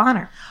coke on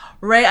her.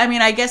 Right, I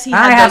mean, I guess he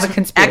had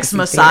those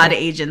ex-Mossad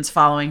agents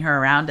following her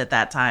around at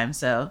that time,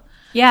 so...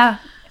 Yeah,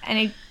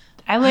 and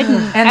I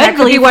wouldn't... And that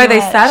could be why they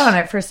sat on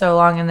it for so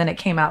long, and then it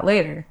came out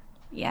later.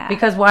 Yeah.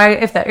 Because why,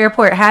 if the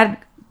airport had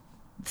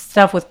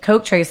stuff with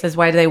coke traces,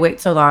 why do they wait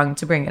so long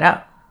to bring it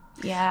up?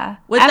 Yeah.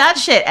 With that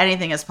shit,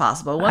 anything is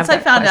possible. Once I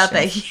found out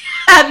that he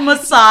had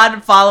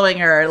Mossad following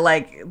her,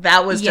 like,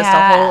 that was just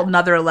a whole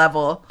nother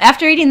level.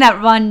 After reading that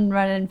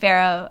Ronan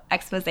Farrow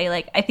expose,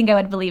 like, I think I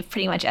would believe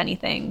pretty much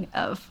anything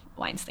of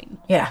Weinstein.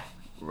 Yeah.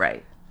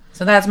 Right.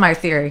 So that's my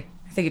theory.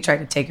 I think he tried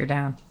to take her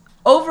down.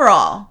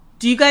 Overall,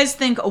 do you guys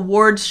think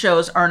awards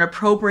shows are an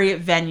appropriate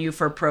venue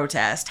for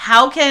protest?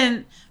 How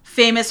can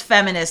famous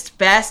feminists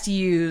best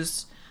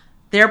use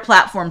their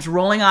platforms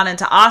rolling on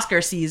into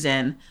Oscar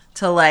season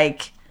to,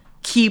 like,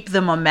 keep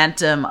the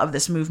momentum of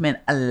this movement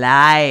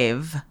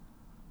alive?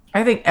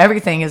 I think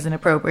everything is an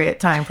appropriate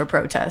time for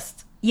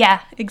protest.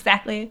 Yeah,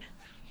 exactly.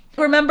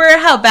 Remember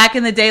how back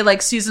in the day,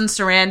 like, Susan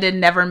Sarandon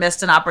never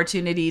missed an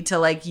opportunity to,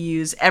 like,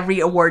 use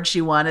every award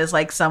she won as,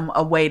 like,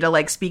 a way to,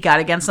 like, speak out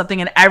against something,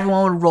 and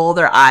everyone would roll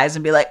their eyes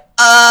and be like,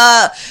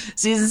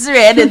 Susan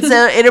Sarandon's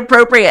so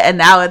inappropriate. And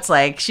now it's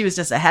like, she was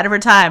just ahead of her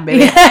time,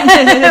 baby.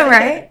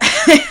 Right?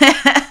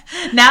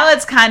 Now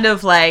it's kind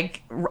of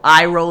like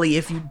eye-rolly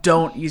if you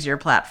don't use your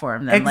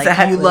platform. Then,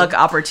 like, you look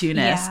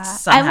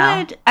opportunist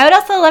somehow. I would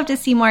also love to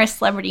see more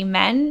celebrity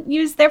men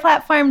use their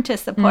platform to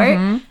support,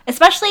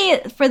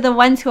 especially for the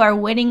ones who are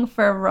winning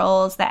for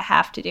roles that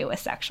have to do with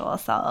sexual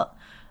assault.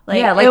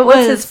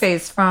 What's his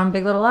face from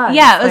Big Little Lies?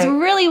 Yeah, it was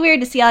really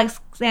weird to see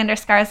Alexander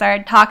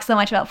Skarsgård talk so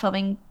much about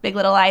filming Big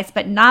Little Lies,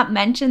 but not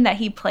mention that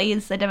he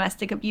plays the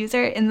domestic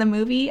abuser in the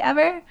movie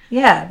ever.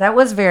 Yeah, that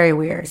was very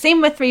weird.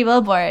 Same with 3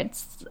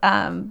 Billboards.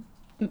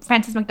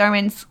 Frances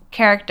McDormand's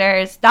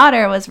character's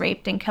daughter was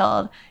raped and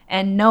killed,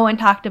 and no one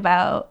talked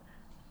about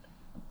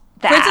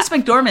that. Frances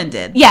McDormand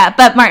did. Yeah,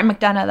 but Martin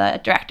McDonagh,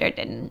 the director,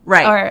 didn't.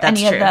 Right, Or that's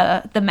any true.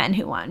 of the men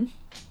who won.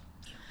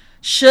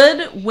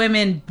 Should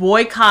women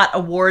boycott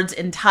awards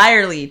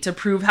entirely to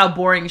prove how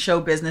boring show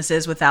business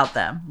is without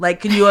them?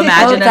 Like, can you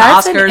imagine an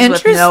Oscars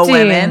with no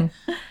women?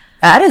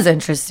 That is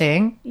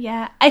interesting.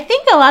 Yeah, I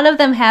think a lot of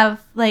them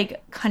have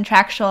like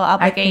contractual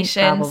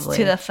obligations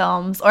to the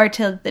films or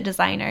to the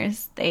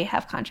designers they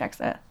have contracts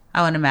with.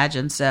 I would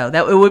imagine so.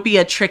 That it would be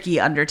a tricky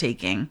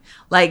undertaking.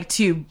 Like,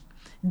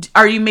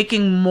 are you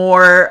making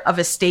more of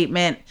a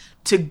statement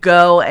to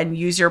go and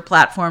use your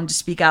platform to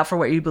speak out for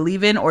what you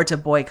believe in, or to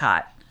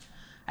boycott?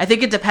 I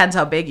think it depends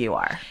how big you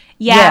are.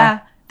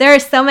 Yeah. There are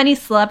so many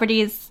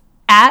celebrities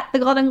at the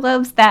Golden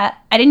Globes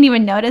that I didn't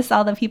even notice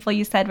all the people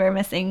you said were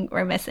missing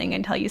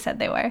until you said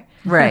they were.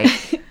 Right.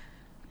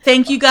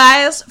 Thank you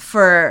guys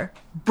for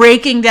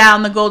breaking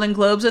down the Golden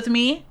Globes with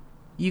me.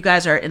 You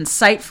guys are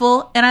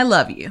insightful, and I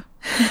love you.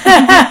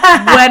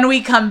 When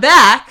we come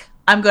back,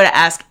 I'm going to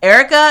ask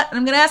Erica and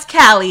I'm going to ask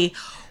Callie,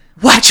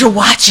 what you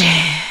watching?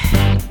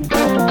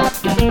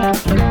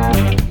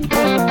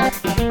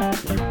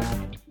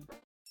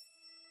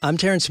 I'm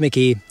Terrence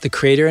Mickey, the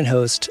creator and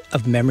host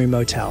of Memory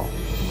Motel,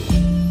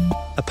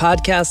 a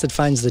podcast that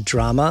finds the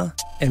drama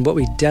in what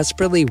we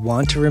desperately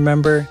want to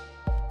remember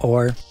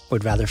or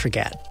would rather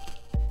forget.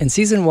 In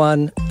Season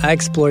 1, I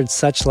explored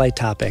such light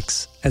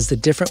topics as the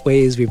different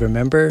ways we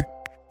remember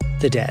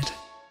the dead.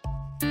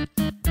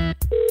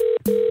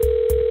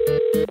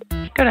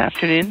 Good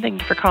afternoon.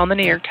 Thank you for calling the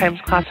New York Times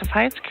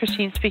Classifieds.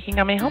 Christine speaking.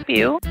 How may I help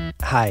you?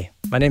 Hi,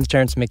 my name's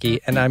Terrence Mickey,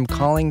 and I'm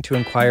calling to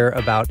inquire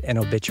about an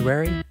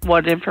obituary.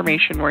 What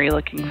information were you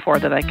looking for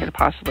that I could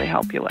possibly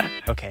help you with?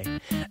 Okay,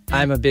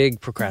 I'm a big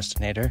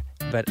procrastinator,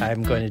 but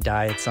I'm going to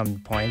die at some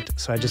point,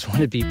 so I just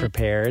want to be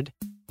prepared.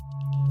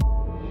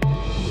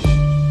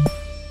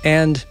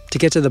 And to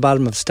get to the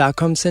bottom of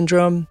Stockholm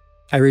Syndrome,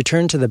 I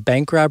returned to the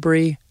bank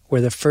robbery where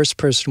the first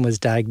person was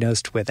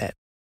diagnosed with it.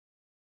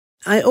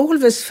 I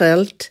always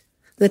felt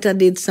that I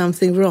did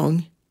something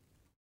wrong.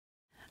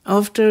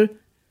 After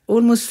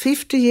almost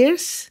 50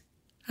 years,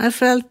 I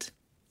felt,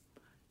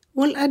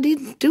 well, I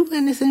didn't do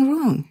anything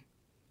wrong.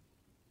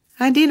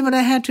 I did what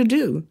I had to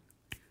do.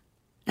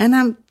 And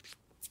I'm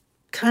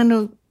kind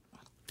of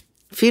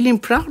feeling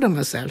proud of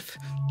myself.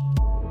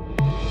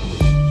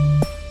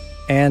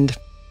 And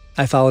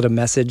I followed a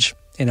message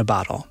in a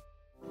bottle.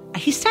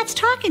 He starts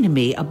talking to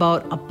me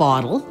about a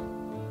bottle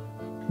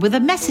with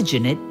a message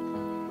in it.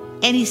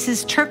 And he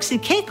says, Turks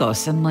and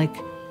Caicos. I'm like,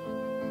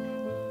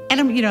 and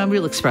I'm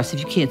real expressive.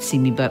 You can't see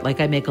me, but like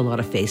I make a lot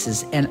of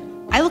faces. And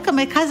I look at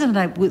my cousin and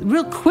I,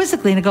 real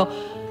quizzically, and I go,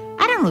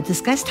 I don't know what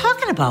this guy's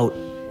talking about.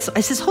 So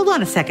I says, hold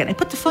on a second. I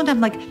put the phone down.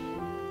 I'm like,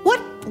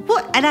 what?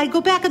 And I go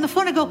back on the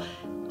phone and go,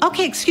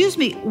 okay, excuse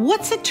me,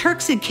 what's a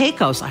Turks and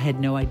Caicos? I had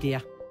no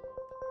idea.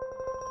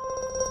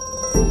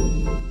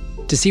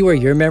 To see where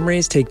your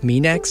memories take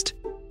me next,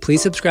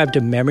 please subscribe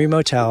to Memory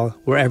Motel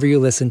wherever you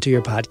listen to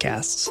your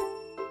podcasts.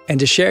 And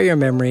to share your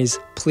memories,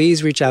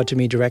 please reach out to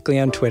me directly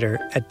on Twitter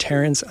at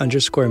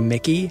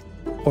Terrence_Mickey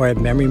or at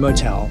Memory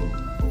Motel.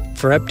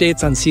 For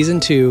updates on Season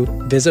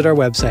 2, visit our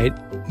website,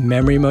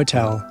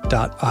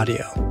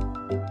 memorymotel.audio.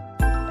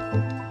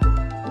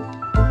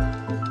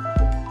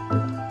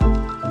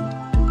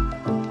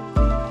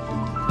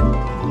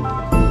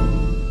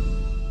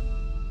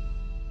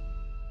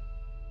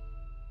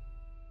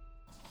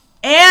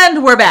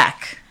 And we're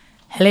back.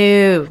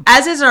 Hello.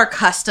 As is our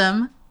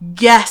custom,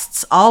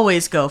 guests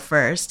always go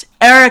first.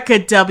 Erica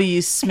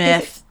W.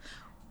 Smith,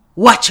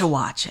 what you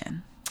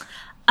watching?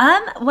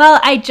 Well,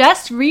 I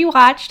just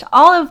rewatched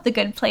all of The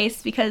Good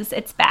Place because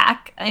it's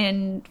back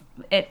in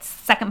its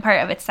second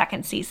part of its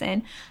second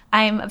season.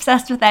 I'm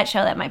obsessed with that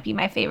show. That might be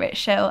my favorite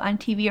show on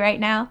TV right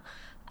now.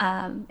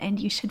 And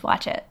you should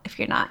watch it if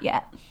you're not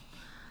yet.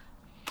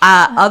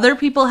 Other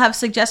people have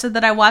suggested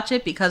that I watch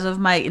it because of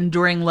my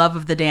enduring love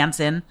of the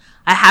dance-in.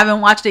 I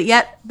haven't watched it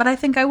yet, but I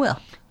think I will.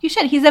 You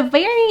should. He's a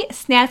very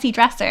snazzy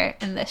dresser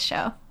in this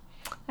show.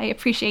 I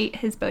appreciate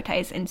his bow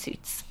ties and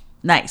suits.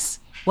 Nice.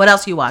 What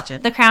else you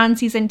watching? The Crown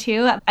Season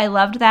 2. I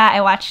loved that.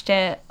 I watched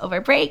it over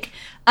break.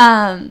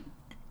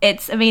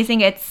 It's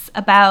amazing. It's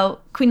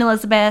about Queen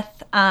Elizabeth.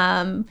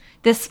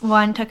 This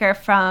one took her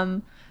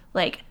from,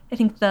 I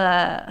think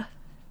the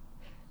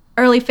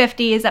early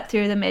 50s up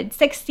through the mid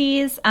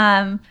 60s.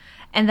 And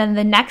then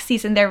the next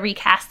season, they're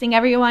recasting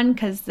everyone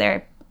because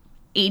they're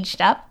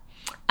aged up.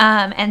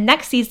 And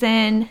next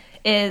season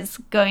is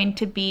going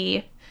to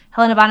be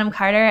Helena Bonham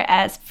Carter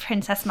as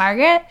Princess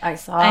Margaret. I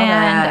saw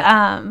that.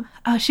 And,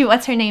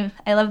 what's her name?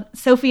 I love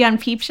Sophie on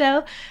Peep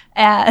Show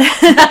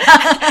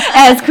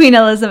as Queen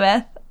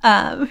Elizabeth,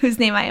 whose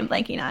name I am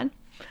blanking on,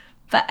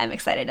 but I'm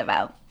excited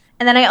about.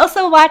 And then I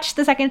also watched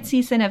the second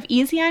season of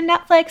Easy on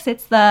Netflix.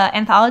 It's the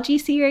anthology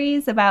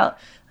series about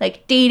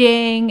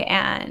dating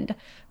and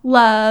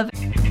love.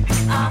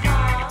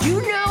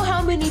 You know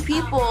how many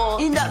people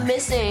end up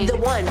missing the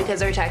one because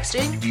they're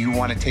texting? Do you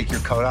want to take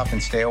your coat off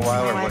and stay a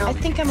while? No, I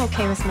think I'm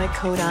okay with my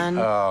coat on.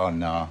 Oh,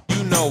 no.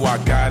 You know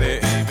I got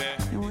it.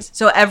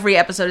 So every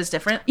episode is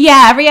different?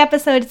 Yeah, every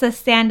episode is a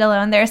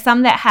standalone. There are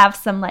some that have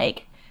some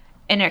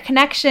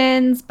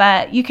interconnections,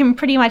 but you can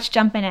pretty much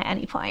jump in at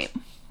any point.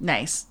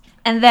 Nice.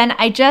 And then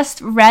I just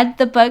read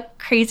the book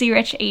Crazy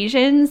Rich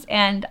Asians,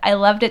 and I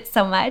loved it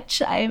so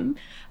much. I'm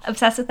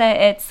obsessed with it.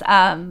 It's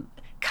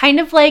kind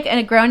of like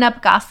a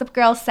grown-up Gossip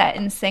Girl set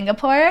in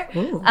Singapore.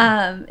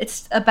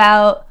 It's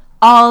about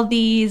all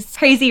these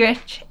crazy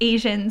rich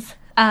Asians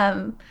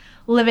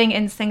living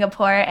in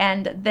Singapore,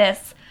 and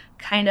this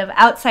kind of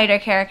outsider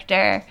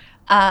character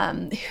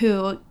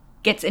who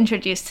gets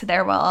introduced to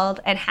their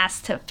world and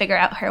has to figure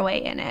out her way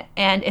in it.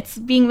 And it's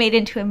being made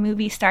into a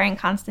movie starring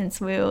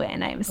Constance Wu,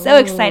 and I'm so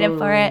excited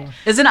for it.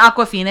 Isn't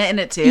Awkwafina in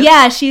it too?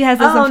 Yeah, she has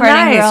a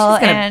supporting role,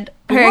 and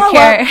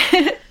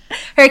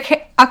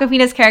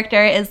Awkwafina's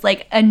character is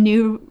like a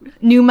new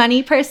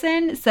money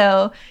person,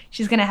 so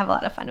she's going to have a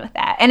lot of fun with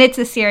that. And it's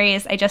a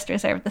series. I just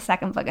reserved the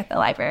second book at the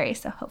library,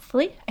 so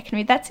hopefully I can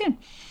read that soon.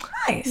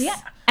 Nice. Yeah.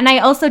 And I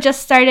also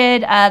just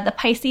started The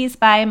Pisces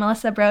by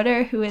Melissa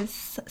Broder, who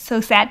is so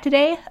sad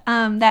today,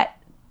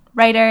 that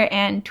writer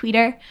and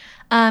tweeter.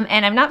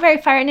 And I'm not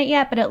very far in it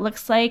yet, but it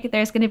looks like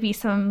there's going to be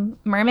some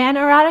merman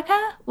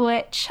erotica,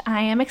 which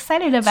I am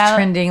excited about.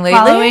 Trending lately.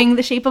 Following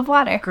The Shape of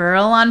Water.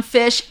 Girl on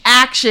fish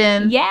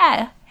action.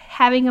 Yeah.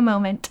 Having a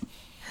moment.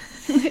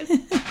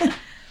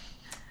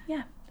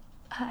 Yeah.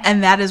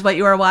 And that is what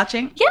you are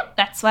watching? Yep,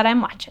 that's what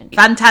I'm watching.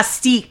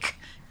 Fantastique.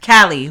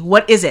 Callie,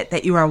 what is it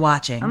that you are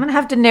watching? I'm going to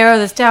have to narrow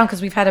this down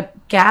because we've had a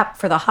gap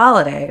for the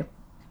holiday.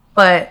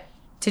 But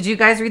did you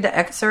guys read the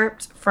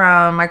excerpt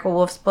from Michael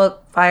Wolff's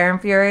book, Fire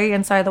and Fury,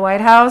 Inside the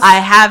White House? I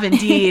have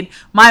indeed.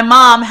 My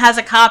mom has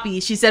a copy.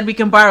 She said we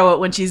can borrow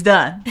it when she's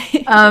done.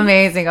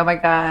 Amazing. Oh, my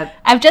God.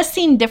 I've just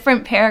seen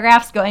different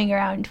paragraphs going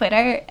around Twitter,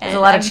 and There's a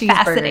lot of I'm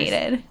cheeseburgers.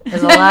 fascinated.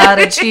 There's a lot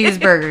of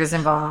cheeseburgers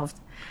involved.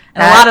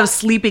 And a lot of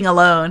sleeping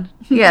alone.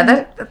 Yeah,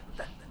 that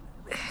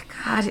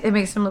God, it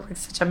makes him look like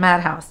such a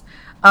madhouse.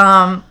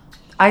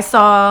 I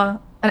saw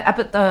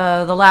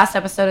the last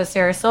episode of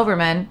Sarah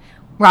Silverman.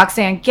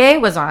 Roxanne Gay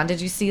was on.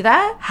 Did you see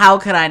that? How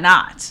could I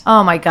not?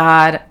 Oh my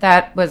God,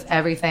 that was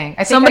everything.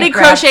 Somebody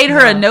crocheted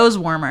her a nose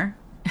warmer.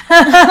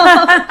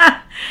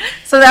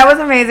 So that was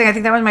amazing. I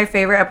think that was my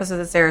favorite episode of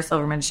the Sarah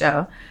Silverman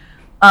show.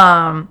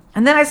 And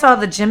then I saw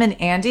the Jim and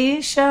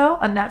Andy show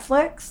on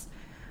Netflix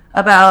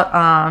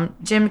about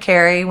Jim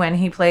Carrey when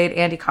he played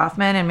Andy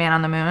Kaufman in Man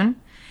on the Moon.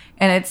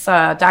 And it's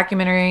a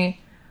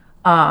documentary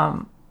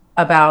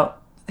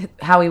about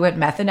how he went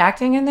method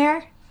acting in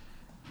there,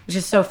 which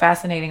is so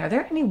fascinating. Are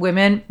there any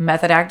women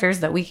method actors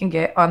that we can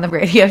get on the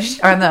radio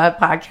on the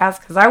podcast?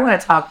 Because I want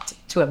to talk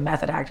to a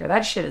method actor.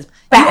 That shit is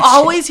bad. You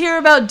always hear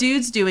about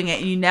dudes doing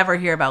it, and you never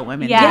hear about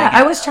women doing it. Yeah,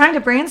 I was trying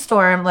to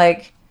brainstorm,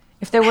 like,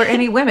 if there were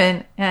any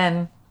women,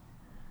 and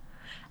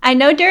I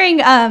know during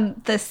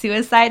the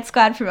Suicide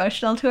Squad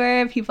promotional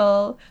tour,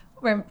 people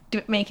were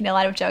making a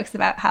lot of jokes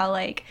about how,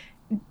 like,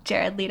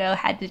 Jared Leto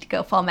had to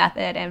go full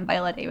method, and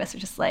Viola Davis was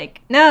just like,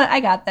 "No,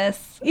 I got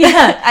this."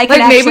 Yeah, I can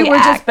like maybe we're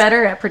act. just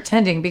better at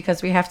pretending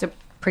because we have to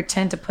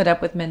pretend to put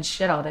up with men's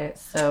shit all day.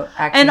 So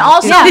acting and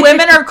also,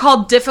 women are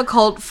called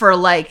difficult for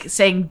like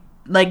saying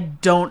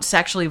like don't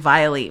sexually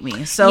violate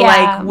me. So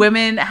like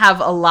women have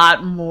a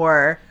lot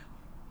more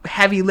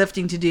heavy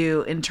lifting to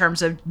do in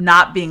terms of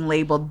not being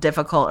labeled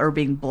difficult or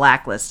being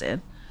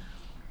blacklisted.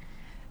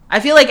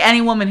 I feel like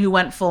any woman who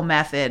went full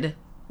method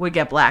would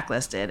get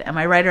blacklisted. Am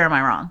I right or am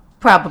I wrong?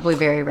 Probably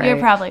very right. You're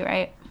probably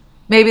right.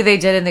 Maybe they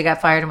did and they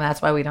got fired, and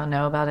that's why we don't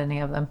know about any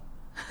of them.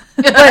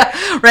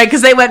 Right,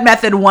 because they went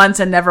method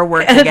once and never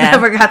worked again.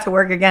 Never got to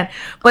work again.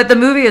 But the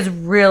movie is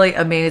really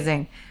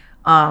amazing.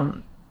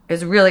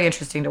 It's really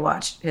interesting to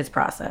watch his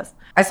process.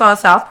 I saw a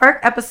South Park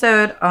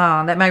episode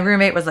that my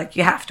roommate was like,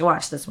 you have to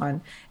watch this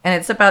one. And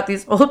it's about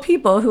these old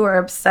people who are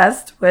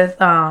obsessed with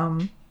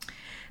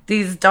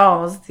these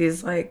dolls,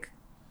 these like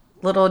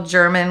little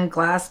German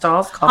glass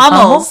dolls called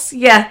Hummels.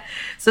 Yeah.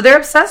 So they're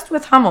obsessed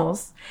with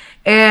Hummels.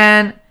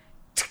 And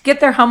to get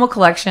their Hummel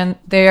collection,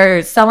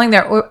 they're selling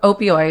their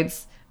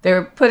opioids.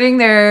 They're putting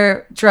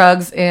their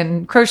drugs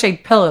in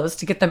crocheted pillows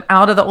to get them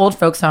out of the old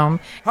folks' home.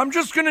 I'm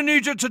just going to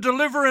need you to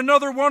deliver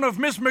another one of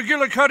Miss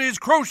McGillicuddy's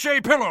crochet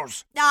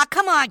pillows. Aw,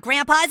 come on,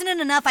 Grandpa. Isn't it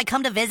enough I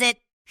come to visit?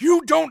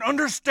 You don't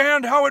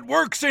understand how it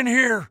works in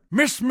here.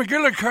 Miss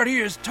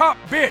McGillicuddy is top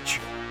bitch.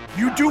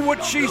 You do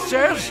what she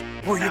says,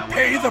 or you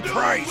pay the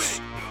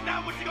price.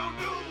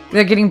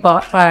 They're getting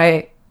bought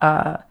by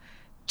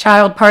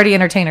child party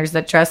entertainers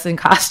that dress in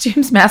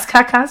costumes,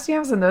 mascot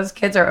costumes, and those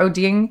kids are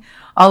ODing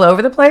all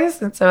over the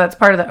place. And so that's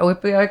part of the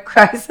opioid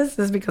crisis,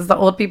 is because the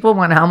old people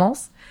want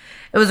Hummels.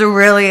 It was a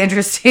really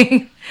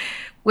interesting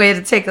way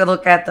to take a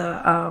look at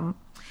the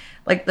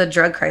like the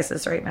drug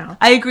crisis right now.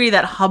 I agree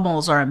that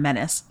Hummels are a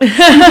menace.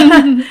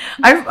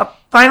 I've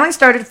finally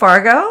started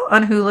Fargo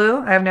on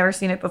Hulu. I've never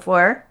seen it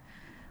before.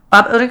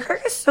 Bob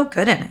Odenkirk is so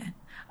good in it.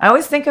 I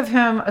always think of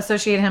him,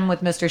 associate him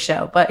with Mr.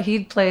 Show, but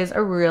he plays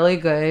a really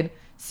good,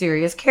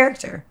 serious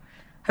character.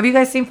 Have you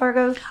guys seen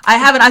Fargo? I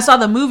haven't. I saw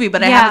the movie,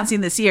 but I haven't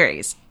seen the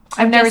series.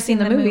 I've never seen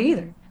the movie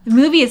either. The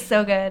movie is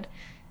so good.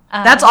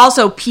 That's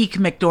also peak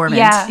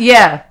McDormand.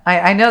 Yeah.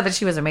 I know that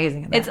she was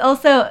amazing in that. It's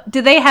also,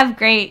 do they have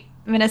great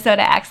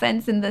Minnesota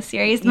accents in the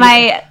series?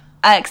 My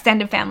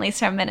extended families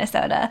from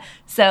Minnesota.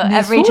 So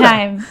every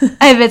time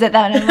I visit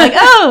them, I'm like,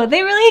 oh,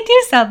 they really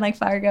do sound like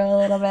Fargo a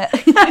little bit.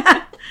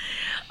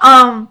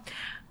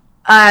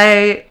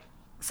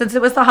 Since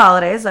it was the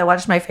holidays, I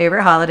watched my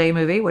favorite holiday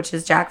movie, which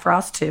is Jack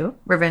Frost 2,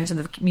 Revenge of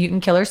the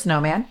Mutant Killer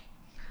Snowman,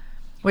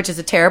 which is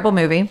a terrible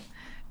movie.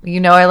 You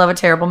know I love a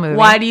terrible movie.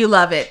 Why do you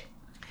love it?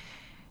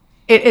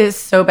 It is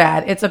so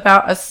bad. It's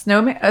about a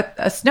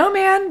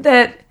snowman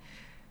that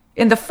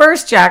in the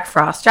first Jack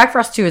Frost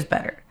 2 is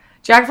better.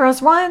 Jack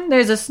Frost 1,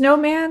 there's a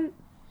snowman,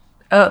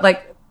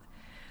 like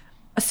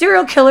a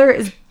serial killer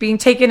is being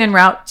taken en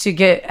route to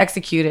get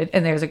executed,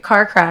 and there's a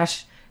car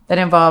crash that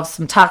involves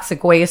some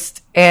toxic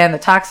waste, and the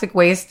toxic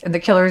waste and the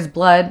killer's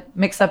blood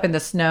mix up in the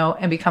snow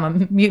and become a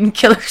mutant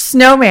killer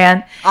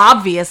snowman.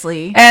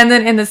 Obviously. And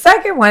then in the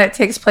second one, it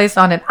takes place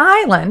on an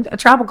island, a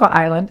tropical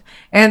island.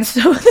 And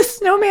so the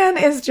snowman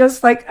is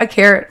just like a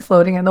carrot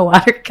floating in the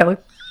water, killer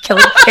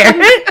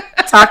carrot,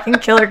 talking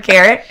killer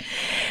carrot.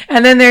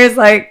 And then there's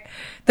like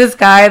this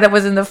guy that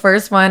was in the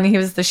first one. He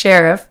was the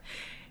sheriff.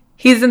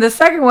 He's in the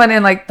second one,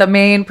 and like the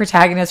main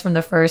protagonist from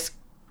the first,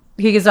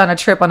 he is on a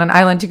trip on an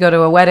island to go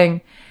to a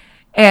wedding.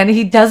 And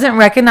he doesn't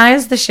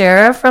recognize the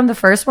sheriff from the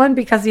first one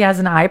because he has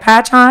an eye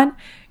patch on.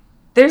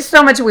 There's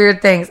so much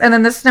weird things. And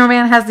then the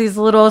snowman has these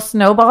little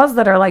snowballs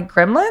that are like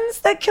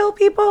gremlins that kill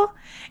people.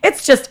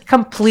 It's just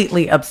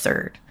completely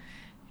absurd.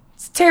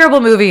 It's a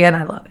terrible movie, and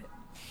I love it.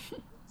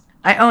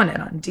 I own it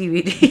on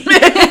DVD.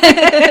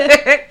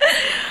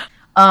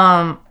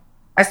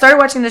 I started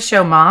watching the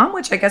show Mom,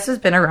 which I guess has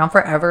been around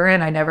forever,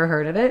 and I never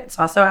heard of it. It's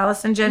also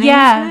Allison Jennings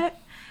in it.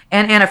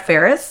 And Anna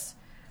Faris,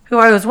 who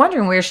I was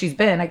wondering where she's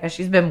been. I guess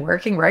she's been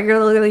working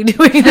regularly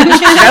doing the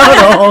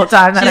show the whole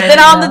time. She's been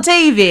on the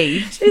TV.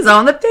 She's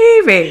on the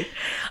TV,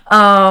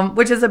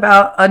 which is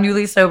about a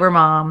newly sober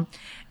mom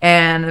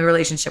and the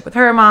relationship with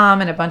her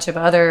mom and a bunch of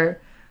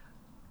other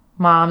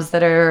moms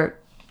that are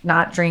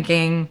not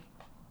drinking.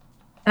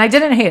 And I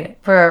didn't hate it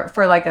for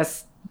like a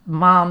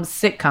mom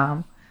sitcom.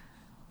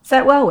 It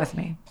sat well with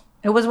me.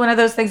 It was one of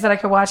those things that I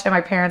could watch at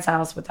my parents'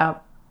 house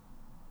without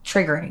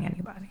triggering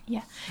anybody.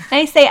 Yeah.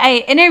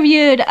 I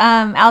interviewed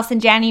Allison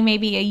Janney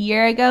maybe a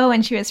year ago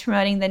when she was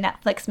promoting the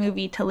Netflix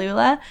movie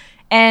Tallulah,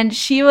 and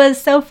she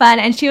was so fun,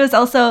 and she was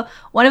also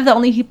one of the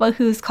only people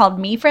who's called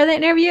me for the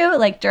interview,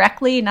 like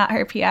directly, not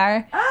her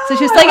PR. So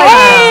she was like,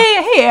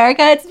 hey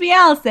Erica, it's me,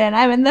 Allison,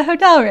 I'm in the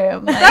hotel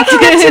room. Like, that's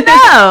good to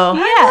know.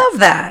 I love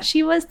that.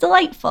 She was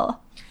delightful.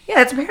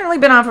 Yeah, it's apparently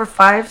been on for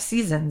 5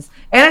 seasons,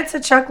 and it's a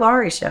Chuck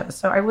Lorre show,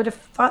 so I would have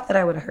thought that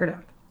I would have heard of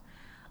it.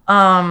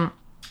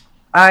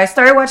 I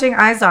started watching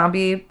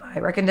iZombie by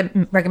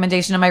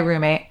recommendation of my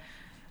roommate.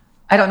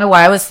 I don't know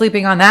why I was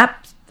sleeping on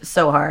that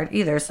so hard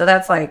either. So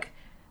that's like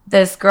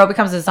this girl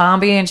becomes a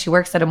zombie and she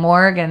works at a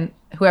morgue, and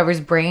whoever's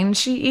brain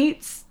she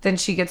eats, then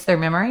she gets their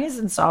memories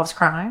and solves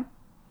crime.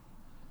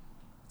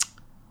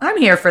 I'm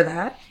here for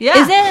that. Yeah.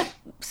 Is it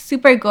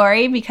super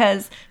gory?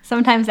 Because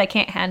sometimes I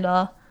can't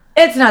handle.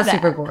 It's not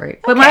super gory,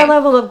 but my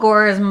level of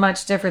gore is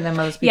much different than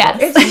most people. Yes.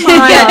 It's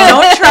mild. Yeah,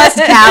 don't trust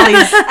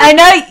Callie's. I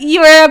know you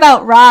were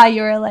about Raw.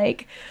 You were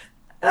like,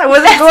 that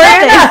wasn't gory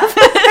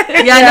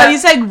enough. Yeah, I know you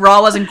said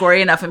Raw wasn't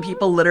gory enough, and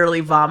people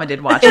literally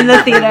vomited watching in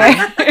the theater.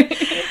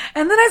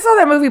 And then I saw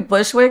that movie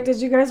Bushwick.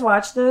 Did you guys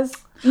watch this?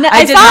 No,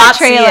 I did saw not a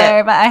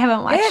trailer, but I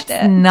haven't watched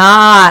it.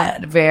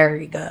 Not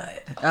very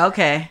good.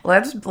 Okay,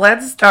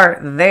 let's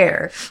start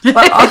there.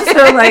 But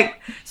also, like,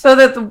 so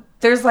that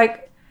there's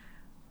like.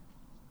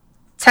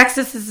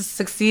 Texas is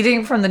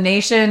succeeding from the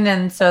nation,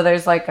 and so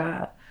there's like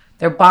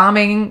they're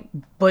bombing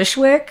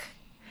Bushwick,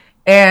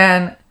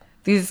 and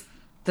this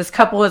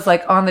couple is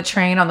like on the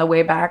train on the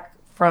way back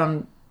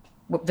from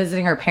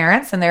visiting her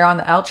parents, and they're on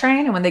the L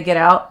train, and when they get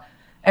out,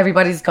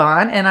 everybody's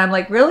gone, and I'm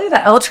like, really?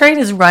 The L train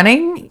is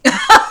running?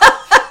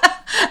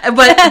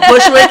 But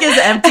Bushwick is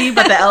empty,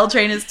 but the L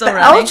train is still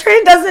running. The L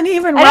train doesn't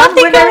even run. I don't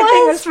think when there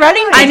everything was is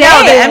running I today.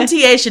 know, the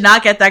MTA should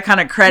not get that kind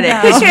of credit,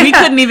 because we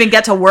couldn't even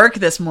get to work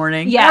this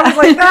morning. Yeah. I was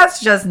like,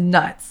 that's just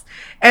nuts.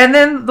 And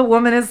then the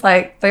woman is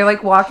like, they're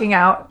like walking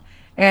out,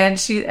 and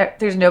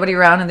there's nobody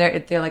around, and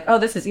they're like, oh,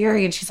 this is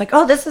eerie. And she's like,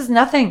 oh, this is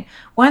nothing.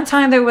 One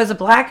time there was a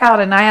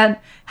blackout, and I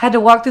had to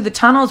walk through the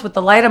tunnels with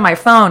the light on my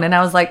phone. And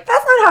I was like,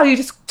 that's not how you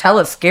just tell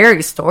a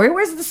scary story.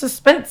 Where's the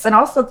suspense? And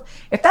also,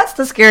 if that's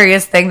the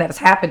scariest thing that has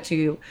happened to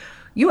you,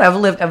 you have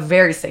lived a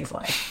very safe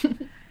life.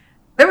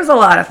 There was a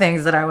lot of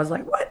things that I was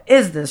like, what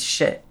is this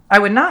shit? I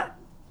would not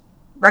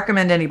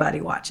recommend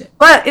anybody watch it.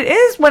 But it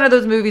is one of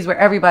those movies where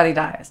everybody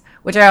dies,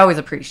 which I always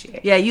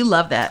appreciate. Yeah, you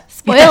love that.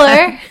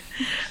 Spoiler.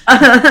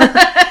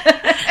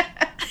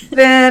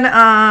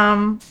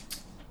 Then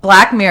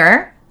Black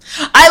Mirror.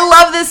 I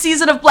love this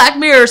season of Black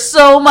Mirror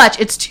so much.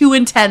 It's too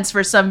intense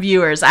for some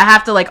viewers. I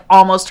have to like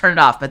almost turn it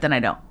off, but then I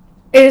don't.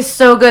 It is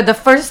so good. The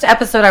first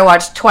episode I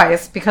watched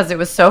twice because it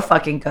was so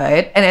fucking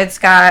good. And it's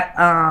got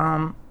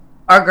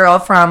our girl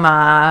from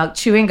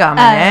Chewing Gum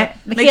in it.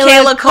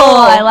 Michaela Cole.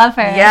 I love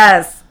her.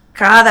 Yes.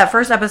 God, that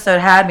first episode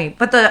had me.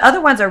 But the other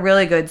ones are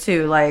really good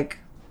too. Like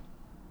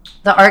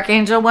the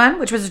Archangel one,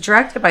 which was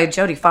directed by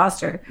Jodie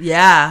Foster.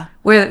 Yeah.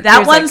 Where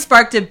that one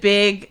sparked a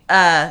big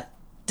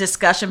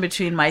discussion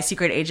between my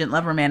secret agent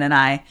Loverman and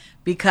I,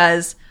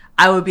 because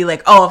I would be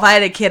like, oh, if I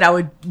had a kid, I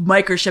would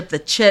microchip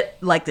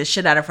the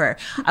shit out of her.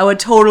 I would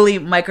totally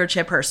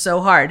microchip her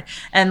so hard.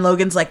 And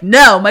Logan's like,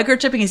 no,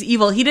 microchipping is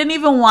evil. He didn't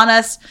even want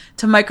us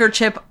to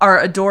microchip our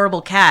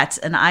adorable cats,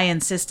 and I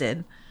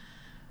insisted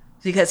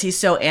because he's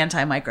so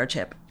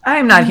anti-microchip. I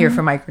am not here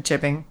for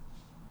microchipping.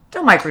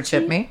 Don't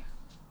microchip me.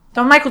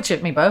 Don't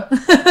microchip me, Bo. I'm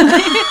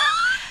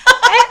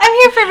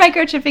here for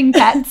microchipping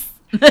pets.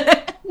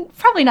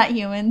 Probably not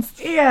humans.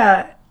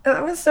 Yeah,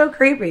 it was so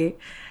creepy.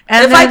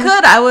 And if I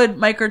could, I would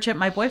microchip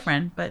my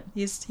boyfriend, but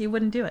he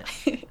wouldn't do it.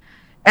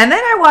 And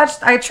then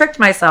I tricked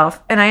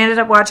myself, and I ended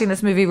up watching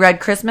this movie, Red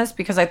Christmas,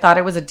 because I thought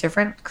it was a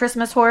different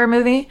Christmas horror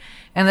movie.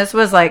 And this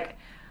was like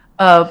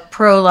a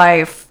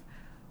pro-life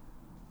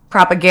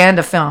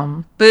propaganda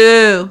film.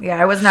 Boo. Yeah,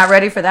 I was not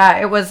ready for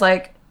that. It was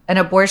like an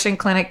abortion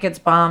clinic gets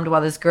bombed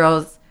while this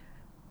girl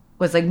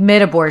was like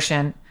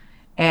mid-abortion.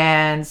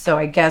 And so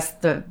I guess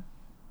the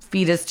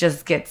fetus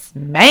just gets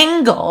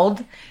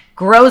mangled,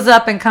 grows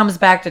up, and comes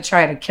back to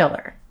try to kill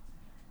her.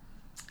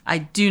 I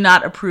do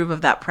not approve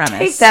of that premise.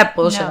 Take that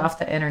bullshit off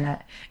the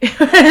internet. It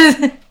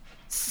was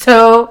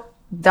so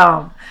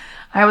dumb.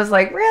 I was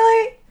like,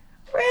 really?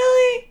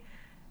 Really?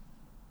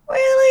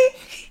 Really?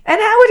 And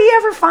how would he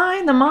ever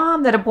find the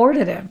mom that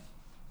aborted him?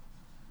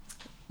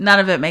 None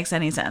of it makes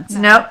any sense.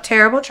 Nope.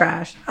 Terrible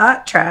trash.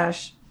 Hot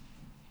trash.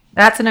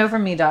 That's a no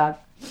from me, dog.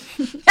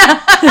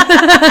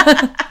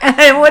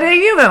 And what have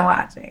you been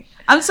watching?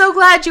 I'm so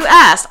glad you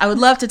asked. I would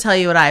love to tell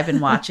you what I've been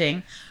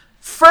watching.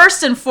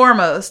 First and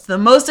foremost, the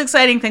most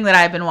exciting thing that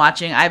I've been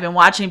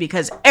watching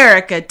because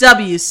Erica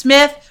W.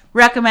 Smith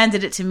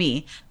recommended it to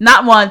me.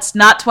 Not once,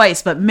 not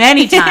twice, but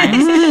many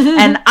times.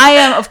 And I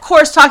am, of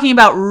course, talking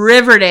about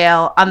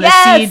Riverdale on the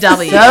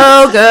CW.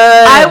 So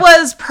good. I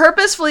was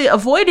purposefully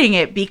avoiding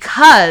it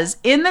because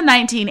in the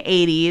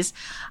 1980s,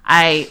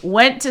 I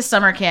went to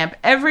summer camp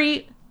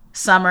every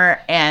summer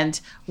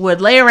and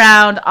would lay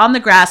around on the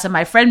grass, and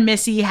my friend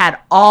Missy had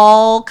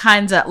all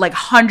kinds of, like,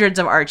 hundreds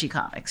of Archie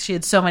comics. She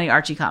had so many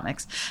Archie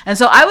comics. And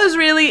so I was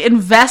really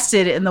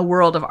invested in the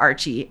world of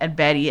Archie and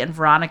Betty and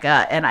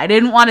Veronica, and I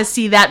didn't want to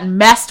see that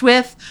messed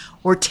with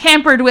or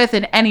tampered with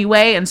in any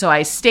way, and so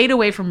I stayed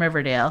away from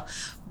Riverdale.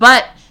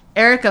 But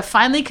Erica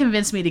finally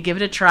convinced me to give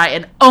it a try,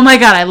 and oh my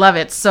god, I love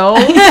it so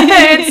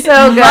it's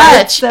so good.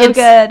 much. It's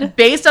good.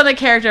 Based on the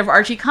character of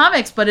Archie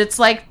comics, but it's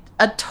like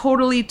a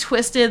totally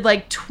twisted,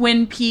 like,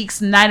 Twin Peaks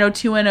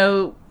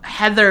 90210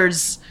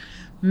 Heathers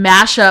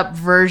mashup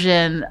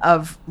version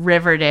of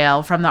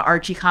Riverdale from the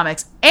Archie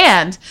comics.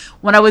 And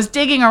when I was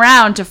digging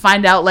around to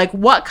find out, like,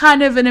 what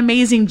kind of an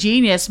amazing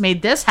genius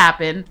made this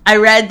happen, I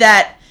read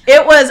that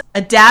it was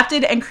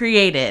adapted and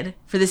created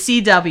for the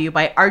CW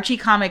by Archie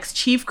Comics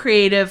Chief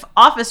Creative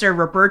Officer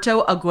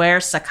Roberto Aguirre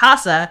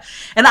Sacasa.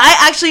 And I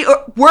actually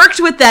worked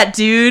with that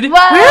dude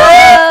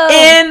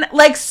in,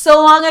 like,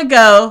 so long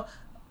ago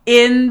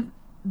in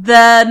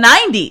the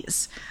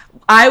 90s.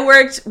 I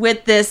worked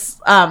with this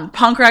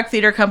punk rock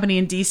theater company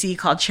in DC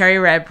called Cherry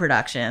Red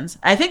Productions.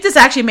 I think this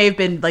actually may have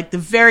been like the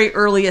very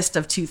earliest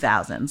of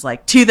 2000s,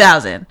 like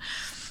 2000.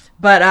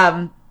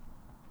 But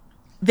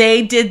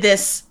they did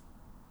this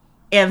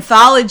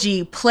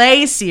anthology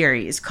play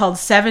series called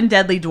Seven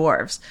Deadly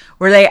Dwarves,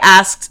 where they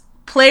asked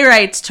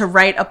playwrights to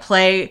write a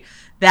play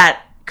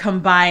that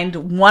combined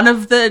one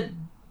of the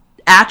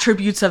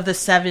attributes of the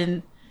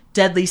seven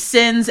deadly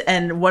sins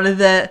and one of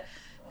the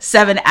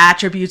seven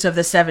attributes of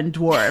the seven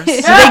dwarves.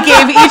 So they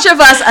gave each of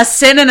us a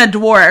sin and a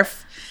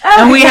dwarf,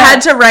 and we had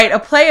to write a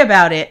play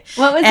about it.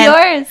 What was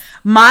yours?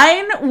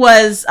 Mine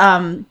was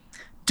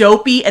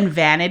Dopey and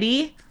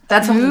Vanity.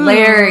 That's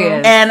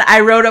hilarious. And I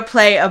wrote a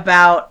play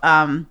about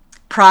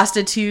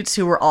prostitutes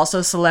who were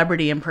also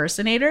celebrity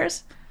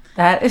impersonators.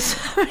 That is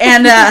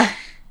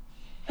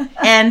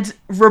and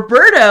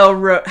Roberto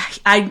wrote,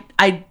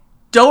 I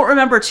don't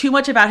remember too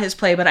much about his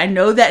play, but I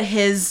know that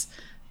his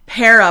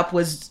pair up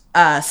was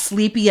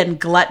Sleepy and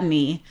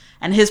Gluttony,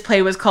 and his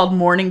play was called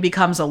Morning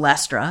Becomes a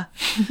Lestra.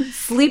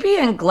 Sleepy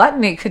and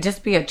Gluttony could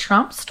just be a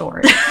Trump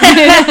story.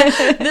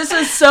 This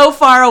is so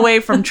far away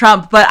from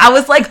Trump, but I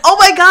was like, oh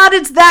my god,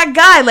 it's that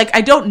guy. Like,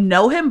 I don't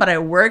know him, but I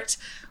worked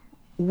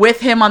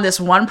with him on this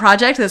one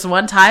project this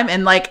one time,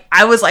 and like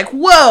I was like,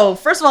 whoa.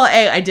 First of all,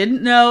 A, I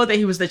didn't know that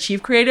he was the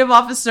chief creative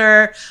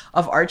officer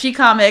of Archie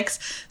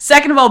Comics.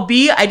 Second of all,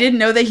 B, I didn't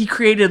know that he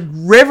created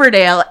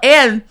Riverdale.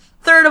 And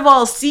third of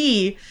all,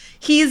 C,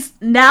 he's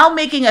now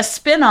making a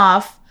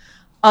spin-off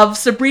of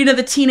Sabrina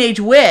the Teenage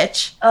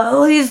Witch.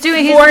 Oh, he's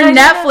doing for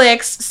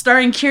Netflix,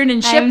 starring Kiernan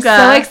Shipka. I'm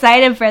so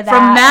excited for that.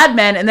 From Mad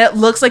Men, and that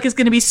looks like it's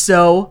going to be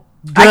so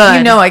good.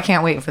 You know I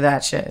can't wait for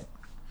that shit.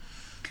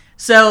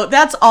 So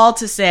that's all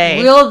to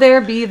say. Will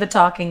there be the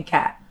talking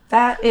cat?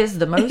 That is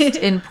the most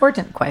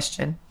important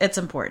question. It's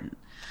important.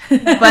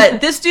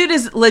 But this dude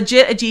is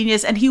legit a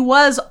genius, and he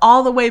was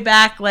all the way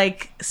back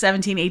like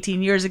 17,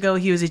 18 years ago.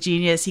 He was a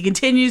genius. He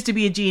continues to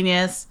be a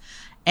genius.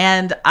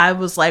 And I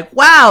was like,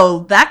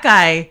 wow, that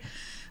guy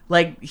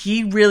Like,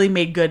 he really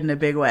made good in a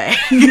big way.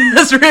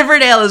 This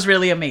Riverdale is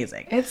really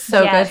amazing. It's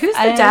so Yes, good. Who's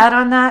the dad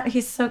on that?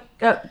 He's so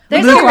good.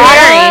 There's Luke a lot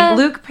Perry. of-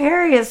 Luke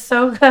Perry is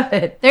so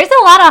good. There's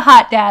a lot of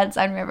hot dads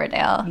on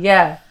Riverdale.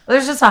 Yeah.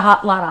 There's just a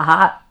lot of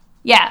hot.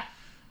 Yeah.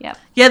 Yep.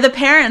 Yeah, the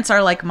parents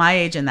are like my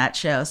age in that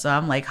show, so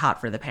I'm like hot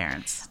for the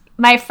parents.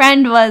 My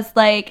friend was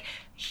like,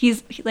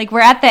 we're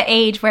at the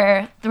age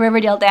where the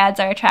Riverdale dads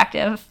are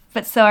attractive,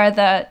 but so are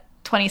the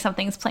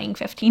 20-somethings playing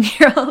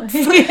 15-year-olds.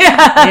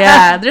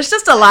 Yeah, there's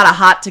just a lot of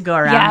hot to go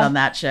around Yeah. on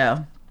that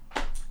show.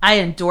 I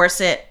endorse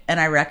it and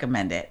I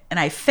recommend it. And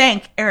I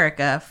thank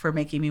Erica for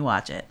making me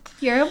watch it.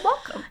 You're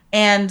welcome.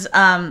 And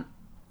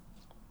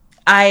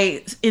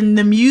in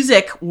the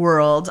music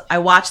world, I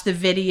watched the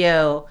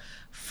video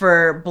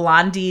for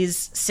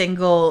Blondie's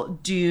single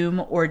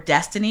Doom or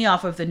Destiny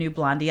off of the new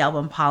Blondie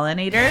album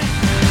Pollinator. Is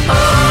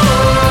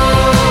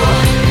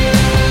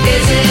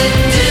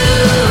it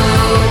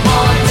doom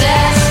or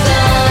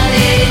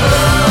destiny?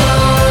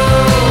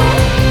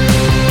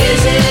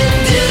 Is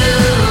it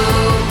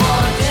doom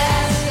or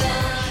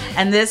destiny?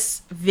 And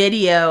this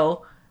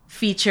video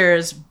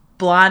features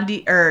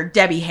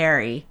Debbie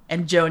Harry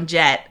and Joan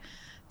Jett.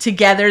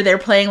 Together, they're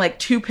playing like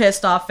two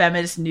pissed off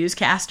feminist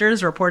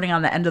newscasters reporting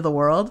on the end of the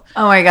world.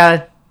 Oh my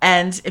God.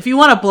 And if you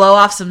want to blow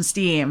off some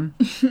steam,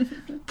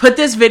 put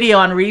this video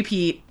on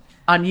repeat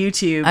on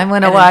YouTube. I'm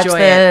going to and watch enjoy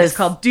this. It. It's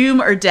called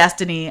Doom or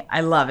Destiny. I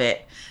love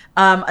it.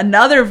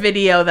 Another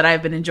video that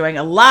I've been enjoying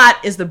a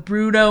lot is the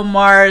Bruno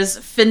Mars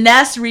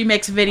Finesse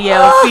remix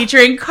video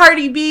featuring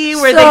Cardi B,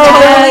 where they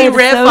totally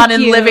riff on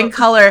In Living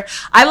Color.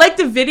 I like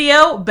the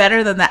video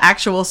better than the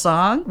actual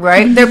song.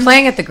 Right? They're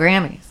playing at the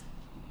Grammys.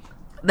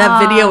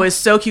 That video is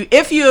so cute.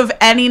 If you have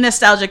any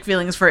nostalgic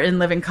feelings for In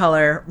Living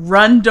Color,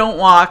 run, don't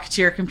walk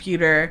to your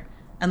computer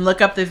and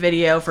look up the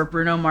video for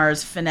Bruno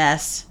Mars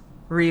Finesse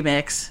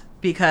remix,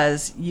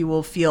 because you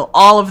will feel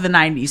all of the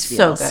 90s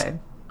feels. So good.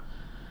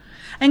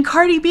 And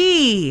Cardi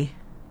B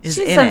is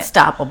She's in it.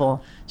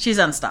 unstoppable. She's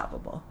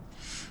unstoppable.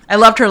 I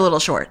loved her little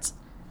shorts.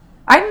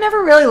 I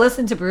never really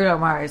listened to Bruno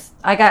Mars.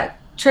 I got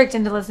tricked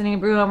into listening to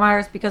Bruno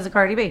Mars because of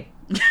Cardi B.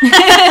 And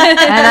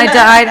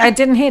I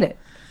didn't hate it.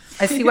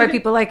 I see why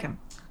people like him.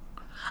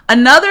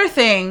 Another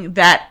thing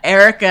that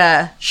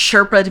Erica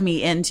Sherpa'd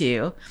me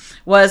into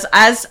was,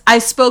 as I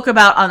spoke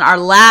about on our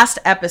last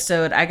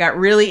episode, I got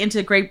really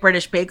into Great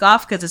British Bake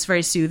Off because it's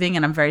very soothing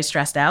and I'm very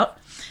stressed out.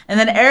 And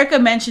then Erica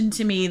mentioned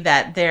to me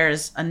that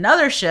there's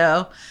another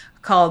show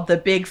called The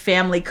Big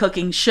Family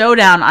Cooking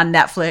Showdown on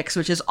Netflix,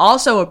 which is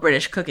also a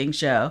British cooking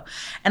show.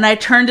 And I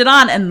turned it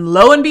on, and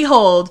lo and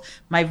behold,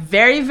 my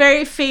very,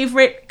 very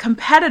favorite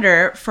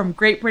competitor from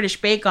Great British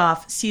Bake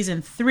Off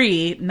season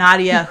 3,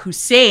 Nadia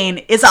Hussein,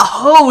 is a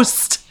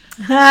host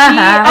of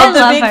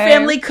the Big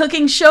Family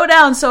Cooking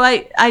Showdown. So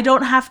I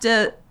don't have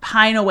to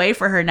pine away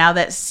for her now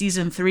that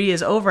season 3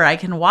 is over. I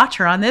can watch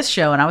her on this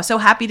show, and I was so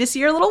happy to see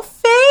her little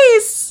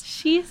face.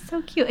 She's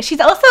so cute. She's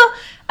also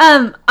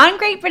on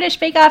Great British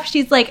Bake Off.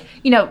 She's like,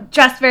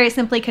 dressed very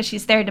simply because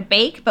she's there to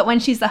bake. But when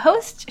she's the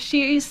host,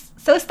 she's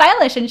so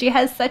stylish and she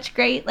has such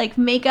great like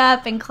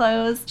makeup and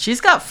clothes.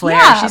 She's got flair.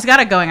 Yeah. She's got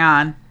it going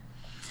on.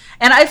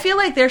 And I feel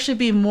like there should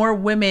be more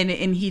women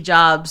in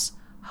hijabs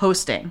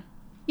hosting.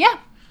 Yeah.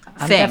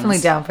 I'm definitely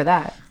down for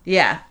that.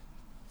 Yeah.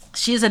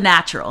 She's a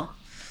natural.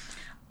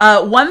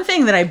 One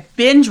thing that I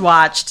binge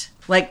watched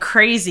like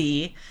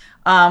crazy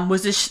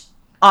was this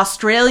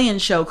Australian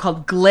show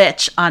called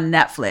Glitch on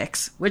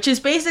Netflix, which is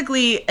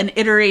basically an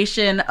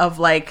iteration of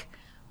like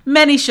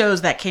many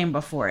shows that came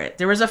before it.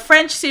 There was a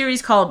French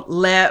series called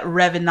Les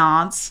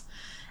Revenants,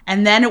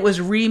 and then it was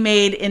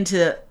remade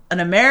into an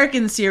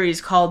American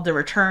series called The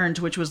Returned,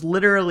 which was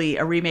literally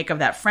a remake of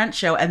that French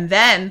show, and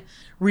then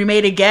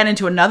remade again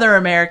into another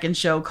American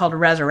show called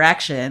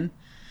Resurrection.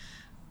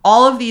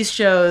 All of these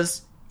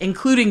shows,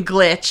 including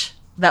Glitch,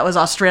 that was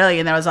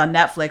Australian, that was on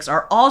Netflix,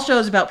 are all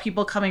shows about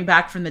people coming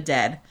back from the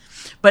dead.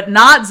 But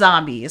not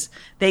zombies.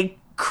 They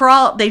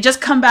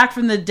just come back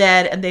from the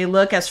dead and they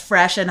look as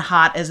fresh and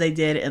hot as they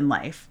did in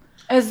life.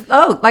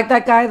 Like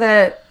that guy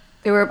that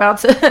they were about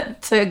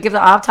to give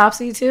the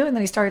autopsy to, and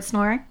then he started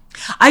snoring?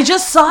 I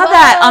just saw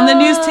that on the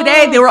news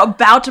today. They were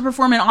about to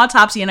perform an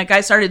autopsy and a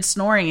guy started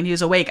snoring and he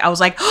was awake. I was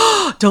like,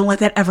 oh, don't let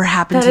that ever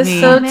happen to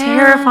me. That is so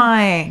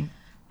terrifying.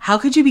 How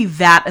could you be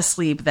that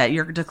asleep that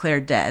you're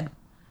declared dead?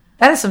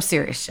 That is some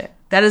serious shit.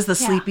 That is the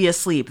sleepiest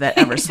sleep that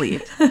ever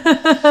slept.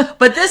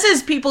 But this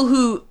is people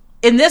who,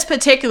 in this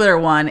particular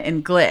one,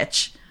 in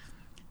Glitch,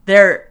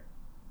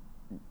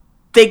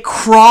 they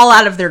crawl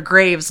out of their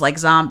graves like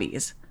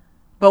zombies.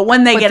 But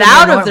when they get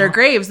out of their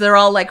graves, they're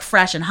all like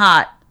fresh and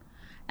hot.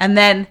 And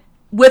then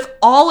with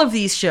all of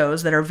these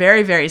shows that are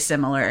very, very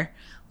similar,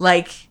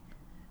 like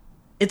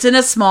it's in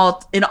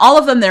all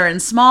of them, they're in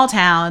small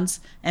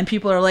towns and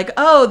people are like,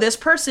 oh, this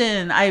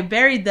person, I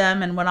buried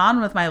them and went on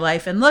with my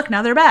life. And look,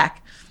 now they're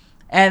back.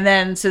 And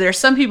then, so there's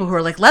some people who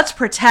are like, let's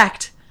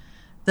protect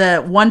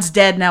the once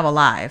dead, now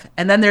alive.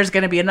 And then there's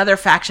going to be another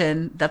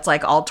faction that's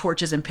like all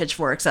torches and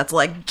pitchforks. That's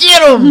like,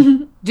 get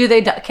them!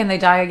 Can they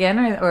die again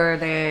or are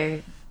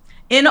they?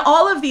 In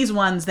all of these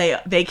ones,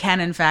 they can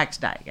in fact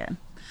die again.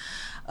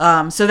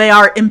 So they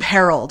are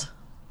imperiled.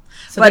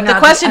 So but they're the not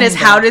question is, undead.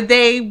 how did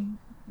they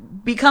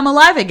become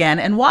alive again,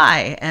 and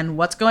why, and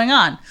what's going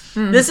on?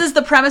 This is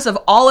the premise of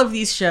all of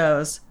these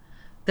shows.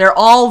 They're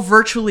all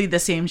virtually the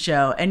same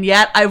show, and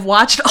yet I've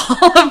watched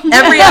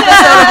every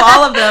episode of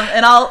all of them,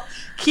 and I'll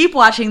keep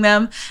watching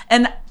them.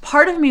 And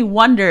part of me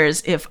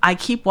wonders if I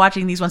keep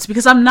watching these ones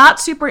because I'm not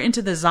super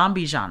into the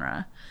zombie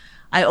genre.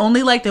 I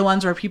only like the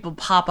ones where people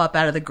pop up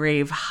out of the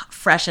grave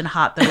fresh and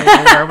hot the way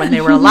they were when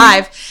they were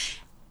alive,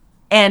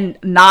 and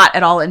not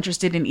at all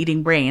interested in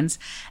eating brains.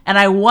 And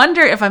I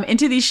wonder if I'm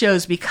into these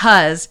shows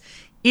because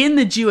in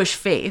the Jewish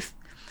faith,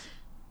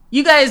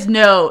 you guys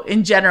know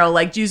in general,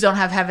 like, Jews don't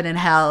have heaven and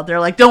hell. They're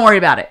like, don't worry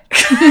about it.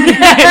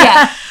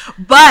 Yeah.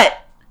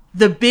 But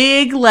the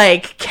big,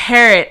 like,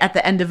 carrot at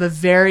the end of a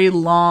very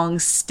long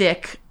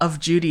stick of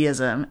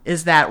Judaism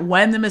is that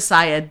when the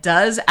Messiah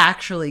does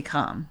actually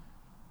come,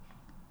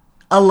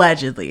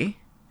 allegedly,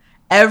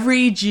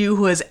 every Jew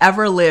who has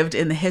ever lived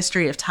in the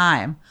history of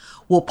time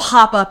will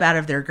pop up out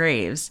of their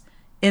graves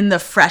in the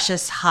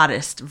freshest,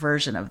 hottest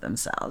version of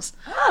themselves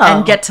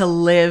and get to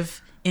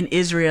live in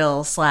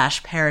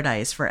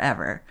Israel/paradise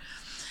forever.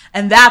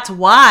 And that's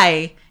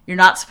why you're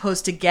not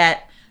supposed to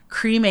get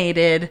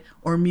cremated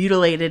or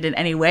mutilated in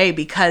any way,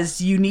 because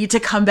you need to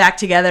come back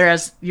together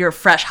as your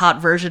fresh, hot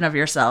version of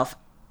yourself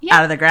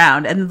out of the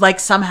ground. And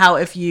like somehow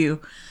if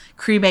you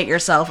cremate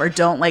yourself or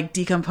don't like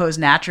decompose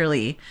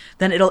naturally,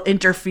 then it'll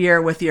interfere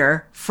with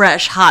your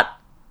fresh, hot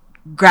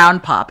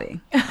ground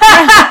popping.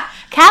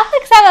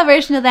 Catholics have a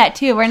version of that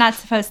too. We're not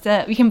supposed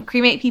to. We can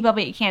cremate people,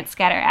 but you can't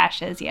scatter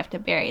ashes. You have to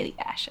bury the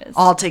ashes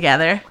All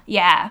together?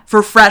 Yeah.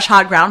 For fresh,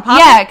 hot ground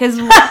popping? Yeah,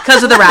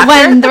 because of the rapture?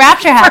 When the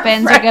rapture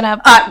happens, you're gonna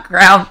hot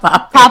ground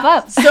pop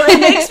up. So it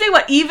makes me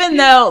even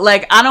though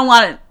like I don't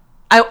want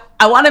to,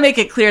 I want to make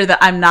it clear that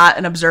I'm not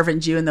an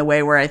observant Jew in the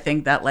way where I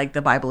think that like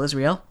the Bible is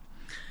real.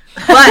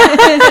 But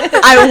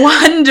I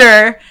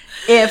wonder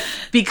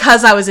if,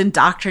 because I was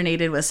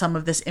indoctrinated with some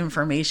of this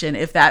information,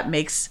 if that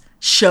makes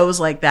shows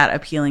like that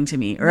appealing to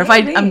me, or if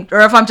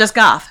I'm just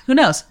goth. Who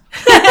knows?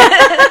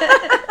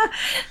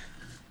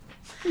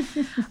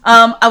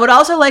 I would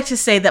also like to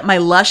say that my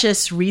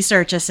luscious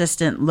research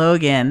assistant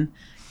Logan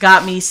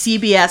got me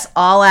CBS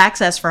All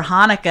Access for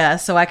Hanukkah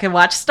so I could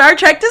watch Star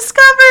Trek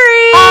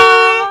Discovery.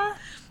 Aww.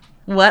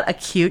 What a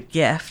cute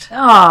gift.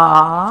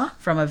 Aww.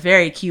 From a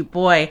very cute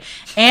boy.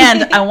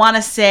 And I want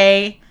to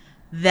say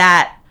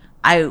that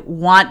I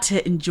want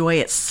to enjoy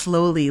it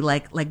slowly,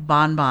 like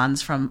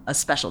bonbons from a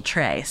special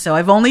tray. So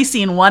I've only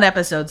seen one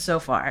episode so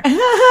far.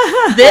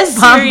 This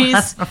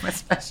series from a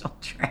special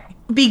tray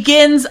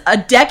begins a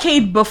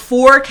decade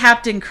before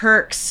Captain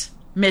Kirk's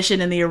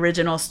mission in the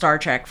original Star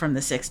Trek from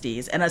the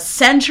 60s, and a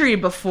century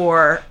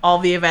before all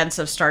the events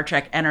of Star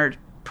Trek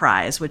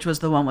Enterprise, which was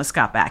the one with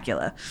Scott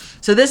Bakula.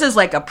 So this is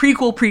like a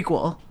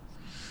prequel.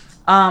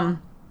 And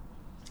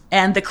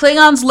the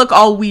Klingons look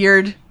all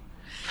weird.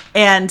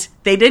 And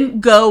they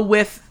didn't go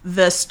with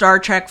the Star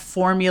Trek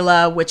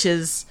formula, which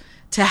is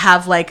to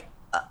have like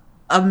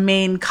a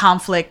main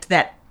conflict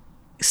that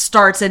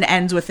starts and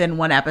ends within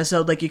one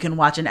episode. Like you can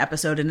watch an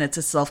episode and it's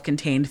a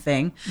self-contained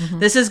thing. Mm-hmm.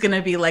 This is going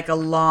to be like a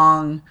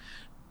long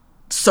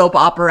soap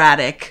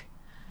operatic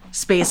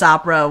space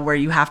opera where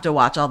you have to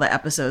watch all the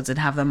episodes and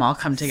have them all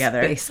come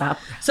together. Space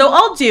opera. So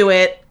I'll do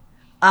it.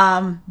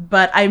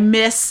 But I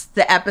miss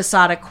the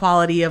episodic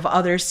quality of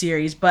other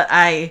series, but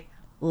I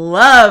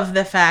love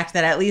the fact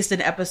that at least in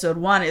episode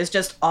 1 is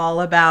just all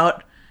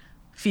about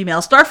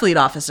female Starfleet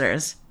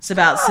officers. It's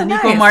about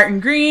Sonequa Martin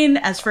Green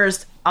as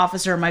First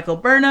Officer Michael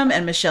Burnham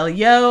and Michelle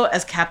Yeoh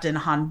as Captain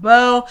Han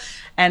Bo,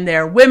 and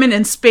they're women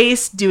in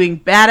space doing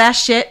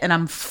badass shit, and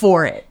I'm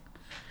for it.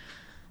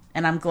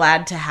 And I'm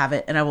glad to have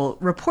it, and I will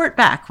report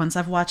back once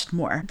I've watched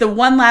more. The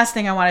one last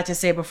thing I wanted to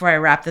say before I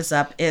wrap this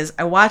up is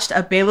I watched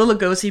a Bela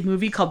Lugosi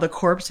movie called The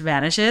Corpse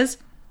Vanishes,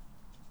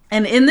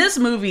 and in this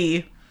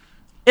movie,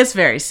 it's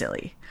very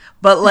silly,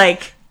 but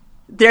like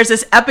there's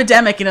this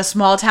epidemic in a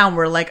small town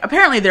where like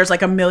apparently there's like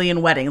 1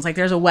 million weddings. Like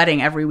there's a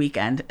wedding every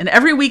weekend, and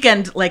every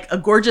weekend like a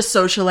gorgeous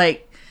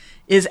socialite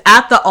is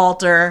at the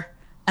altar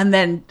and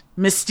then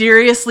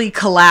mysteriously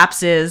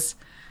collapses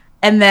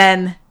and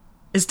then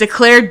is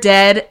declared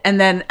dead, and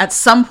then at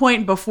some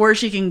point before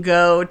she can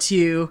go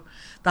to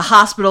the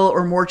hospital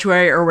or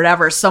mortuary or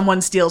whatever, someone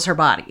steals her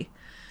body.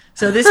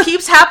 So this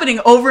keeps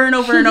happening over and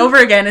over and over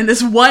again in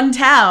this one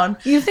town.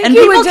 You think and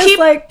you people would just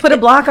like put a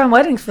block on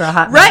weddings for a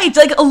hot minute? Right,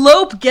 like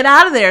elope, get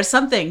out of there,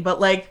 something. But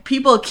like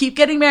people keep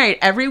getting married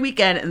every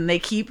weekend, and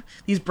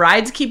these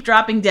brides keep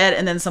dropping dead,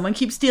 and then someone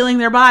keeps stealing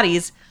their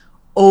bodies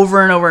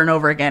over and over and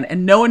over again,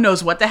 and no one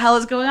knows what the hell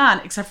is going on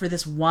except for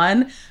this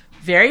one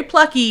very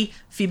plucky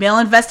female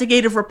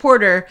investigative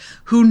reporter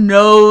who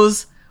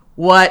knows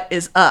what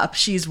is up.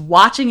 She's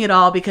watching it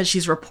all because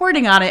she's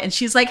reporting on it, and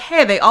she's like,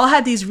 hey, they all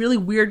had these really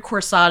weird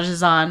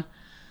corsages on.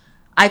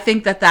 I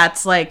think that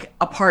that's like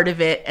a part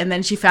of it. And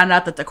then she found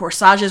out that the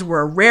corsages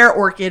were a rare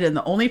orchid, and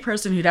the only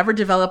person who'd ever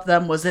developed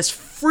them was this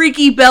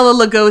freaky Bela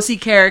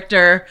Lugosi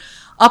character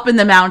up in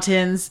the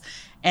mountains.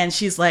 And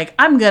she's like,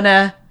 I'm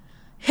gonna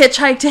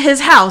hitchhike to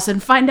his house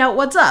and find out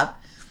what's up.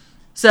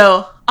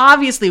 So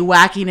obviously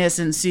wackiness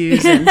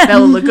ensues, and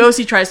Bela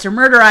Lugosi tries to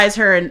murderize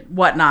her and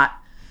whatnot.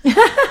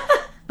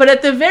 But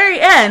at the very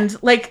end,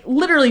 like,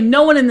 literally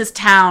no one in this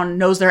town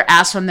knows their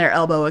ass from their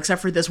elbow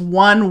except for this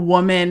one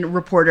woman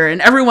reporter, and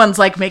everyone's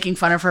like making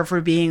fun of her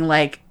for being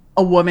like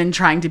a woman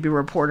trying to be a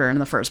reporter in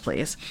the first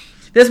place.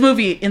 This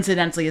movie,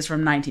 incidentally, is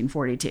from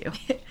 1942.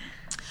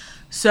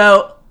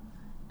 So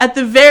at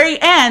the very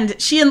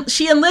end, she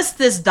enlists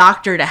this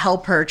doctor to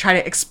help her try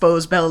to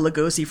expose Bela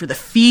Lugosi for the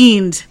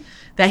fiend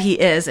that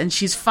he is, and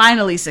she's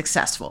finally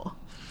successful.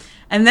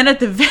 And then at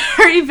the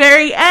very,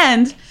 very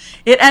end,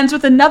 it ends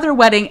with another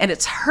wedding, and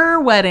it's her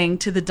wedding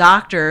to the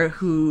doctor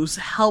whose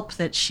help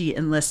that she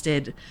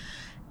enlisted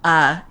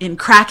in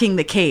cracking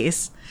the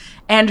case,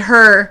 and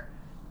her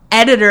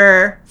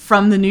editor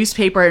from the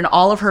newspaper and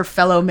all of her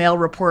fellow male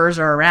reporters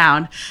are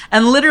around.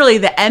 And literally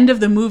the end of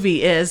the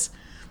movie is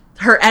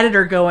her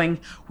editor going,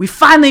 "We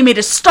finally made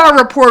a star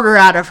reporter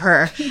out of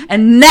her,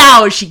 and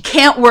now she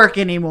can't work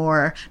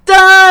anymore."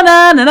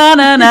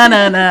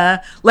 Da-na-na-na-na-na-na.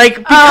 Like,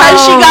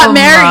 because she got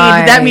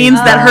married, that means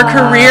that her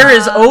career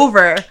is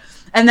over.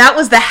 And that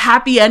was the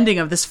happy ending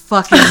of this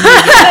fucking movie.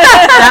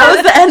 That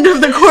was the end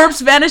of The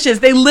Corpse Vanishes.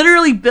 They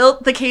literally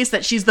built the case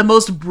that she's the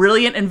most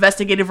brilliant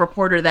investigative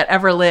reporter that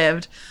ever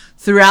lived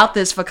throughout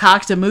this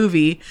fakakta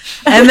movie.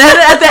 And then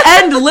at the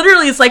end,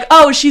 literally, it's like,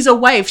 oh, she's a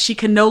wife. She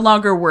can no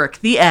longer work.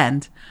 The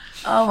end.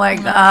 Oh, my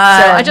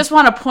God. So I just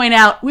want to point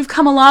out, we've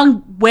come a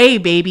long way,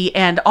 baby.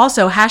 And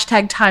also,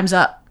 #time's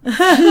up.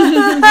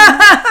 And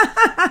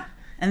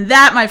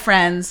that, my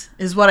friends,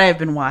 is what I've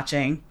been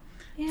watching.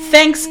 Yay.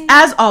 Thanks,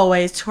 as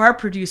always, to our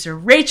producer,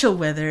 Rachel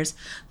Withers,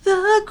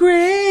 the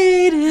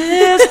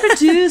greatest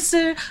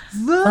producer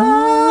of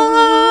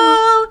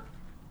all.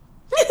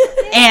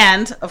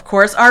 And, of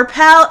course, our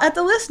pal at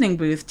the listening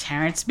booth,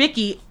 Terrence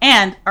Mickey,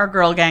 and our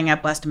girl gang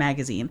at Bust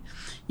Magazine.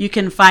 You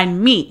can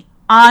find me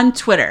on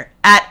Twitter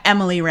at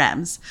Emily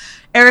Rems.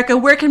 Erica,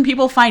 where can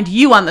people find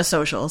you on the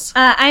socials?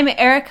 I'm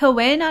Erica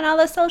Wynn on all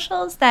the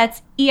socials.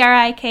 That's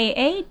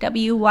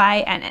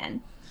ErikaWynn.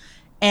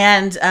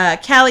 And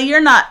Callie, you're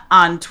not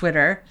on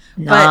Twitter,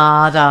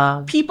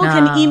 Nada. but people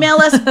can email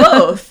us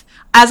both.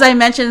 As I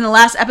mentioned in the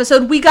last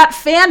episode, we got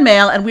fan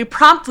mail and we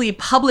promptly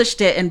published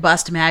it in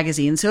Bust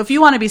Magazine. So if you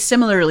want to be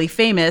similarly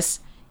famous,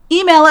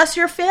 email us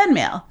your fan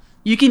mail.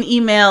 You can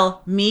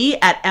email me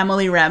at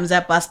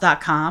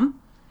emilyrems@bust.com.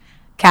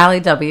 Callie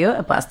W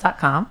at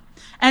bust.com.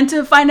 And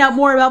to find out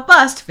more about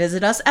Bust,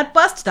 visit us at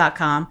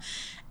bust.com.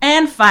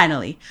 And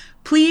finally,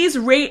 please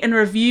rate and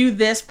review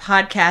this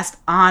podcast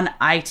on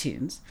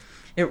iTunes.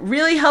 It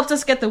really helped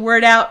us get the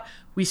word out.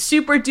 We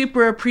super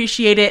duper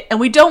appreciate it. And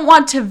we don't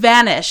want to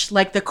vanish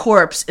like the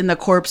corpse in The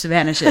Corpse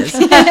Vanishes.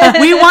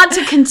 We want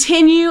to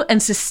continue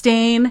and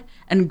sustain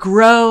and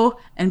grow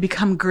and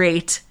become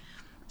great.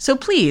 So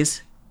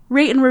please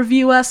rate and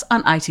review us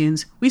on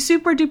iTunes. We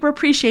super duper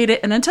appreciate it.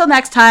 And until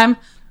next time,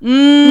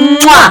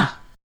 mwah!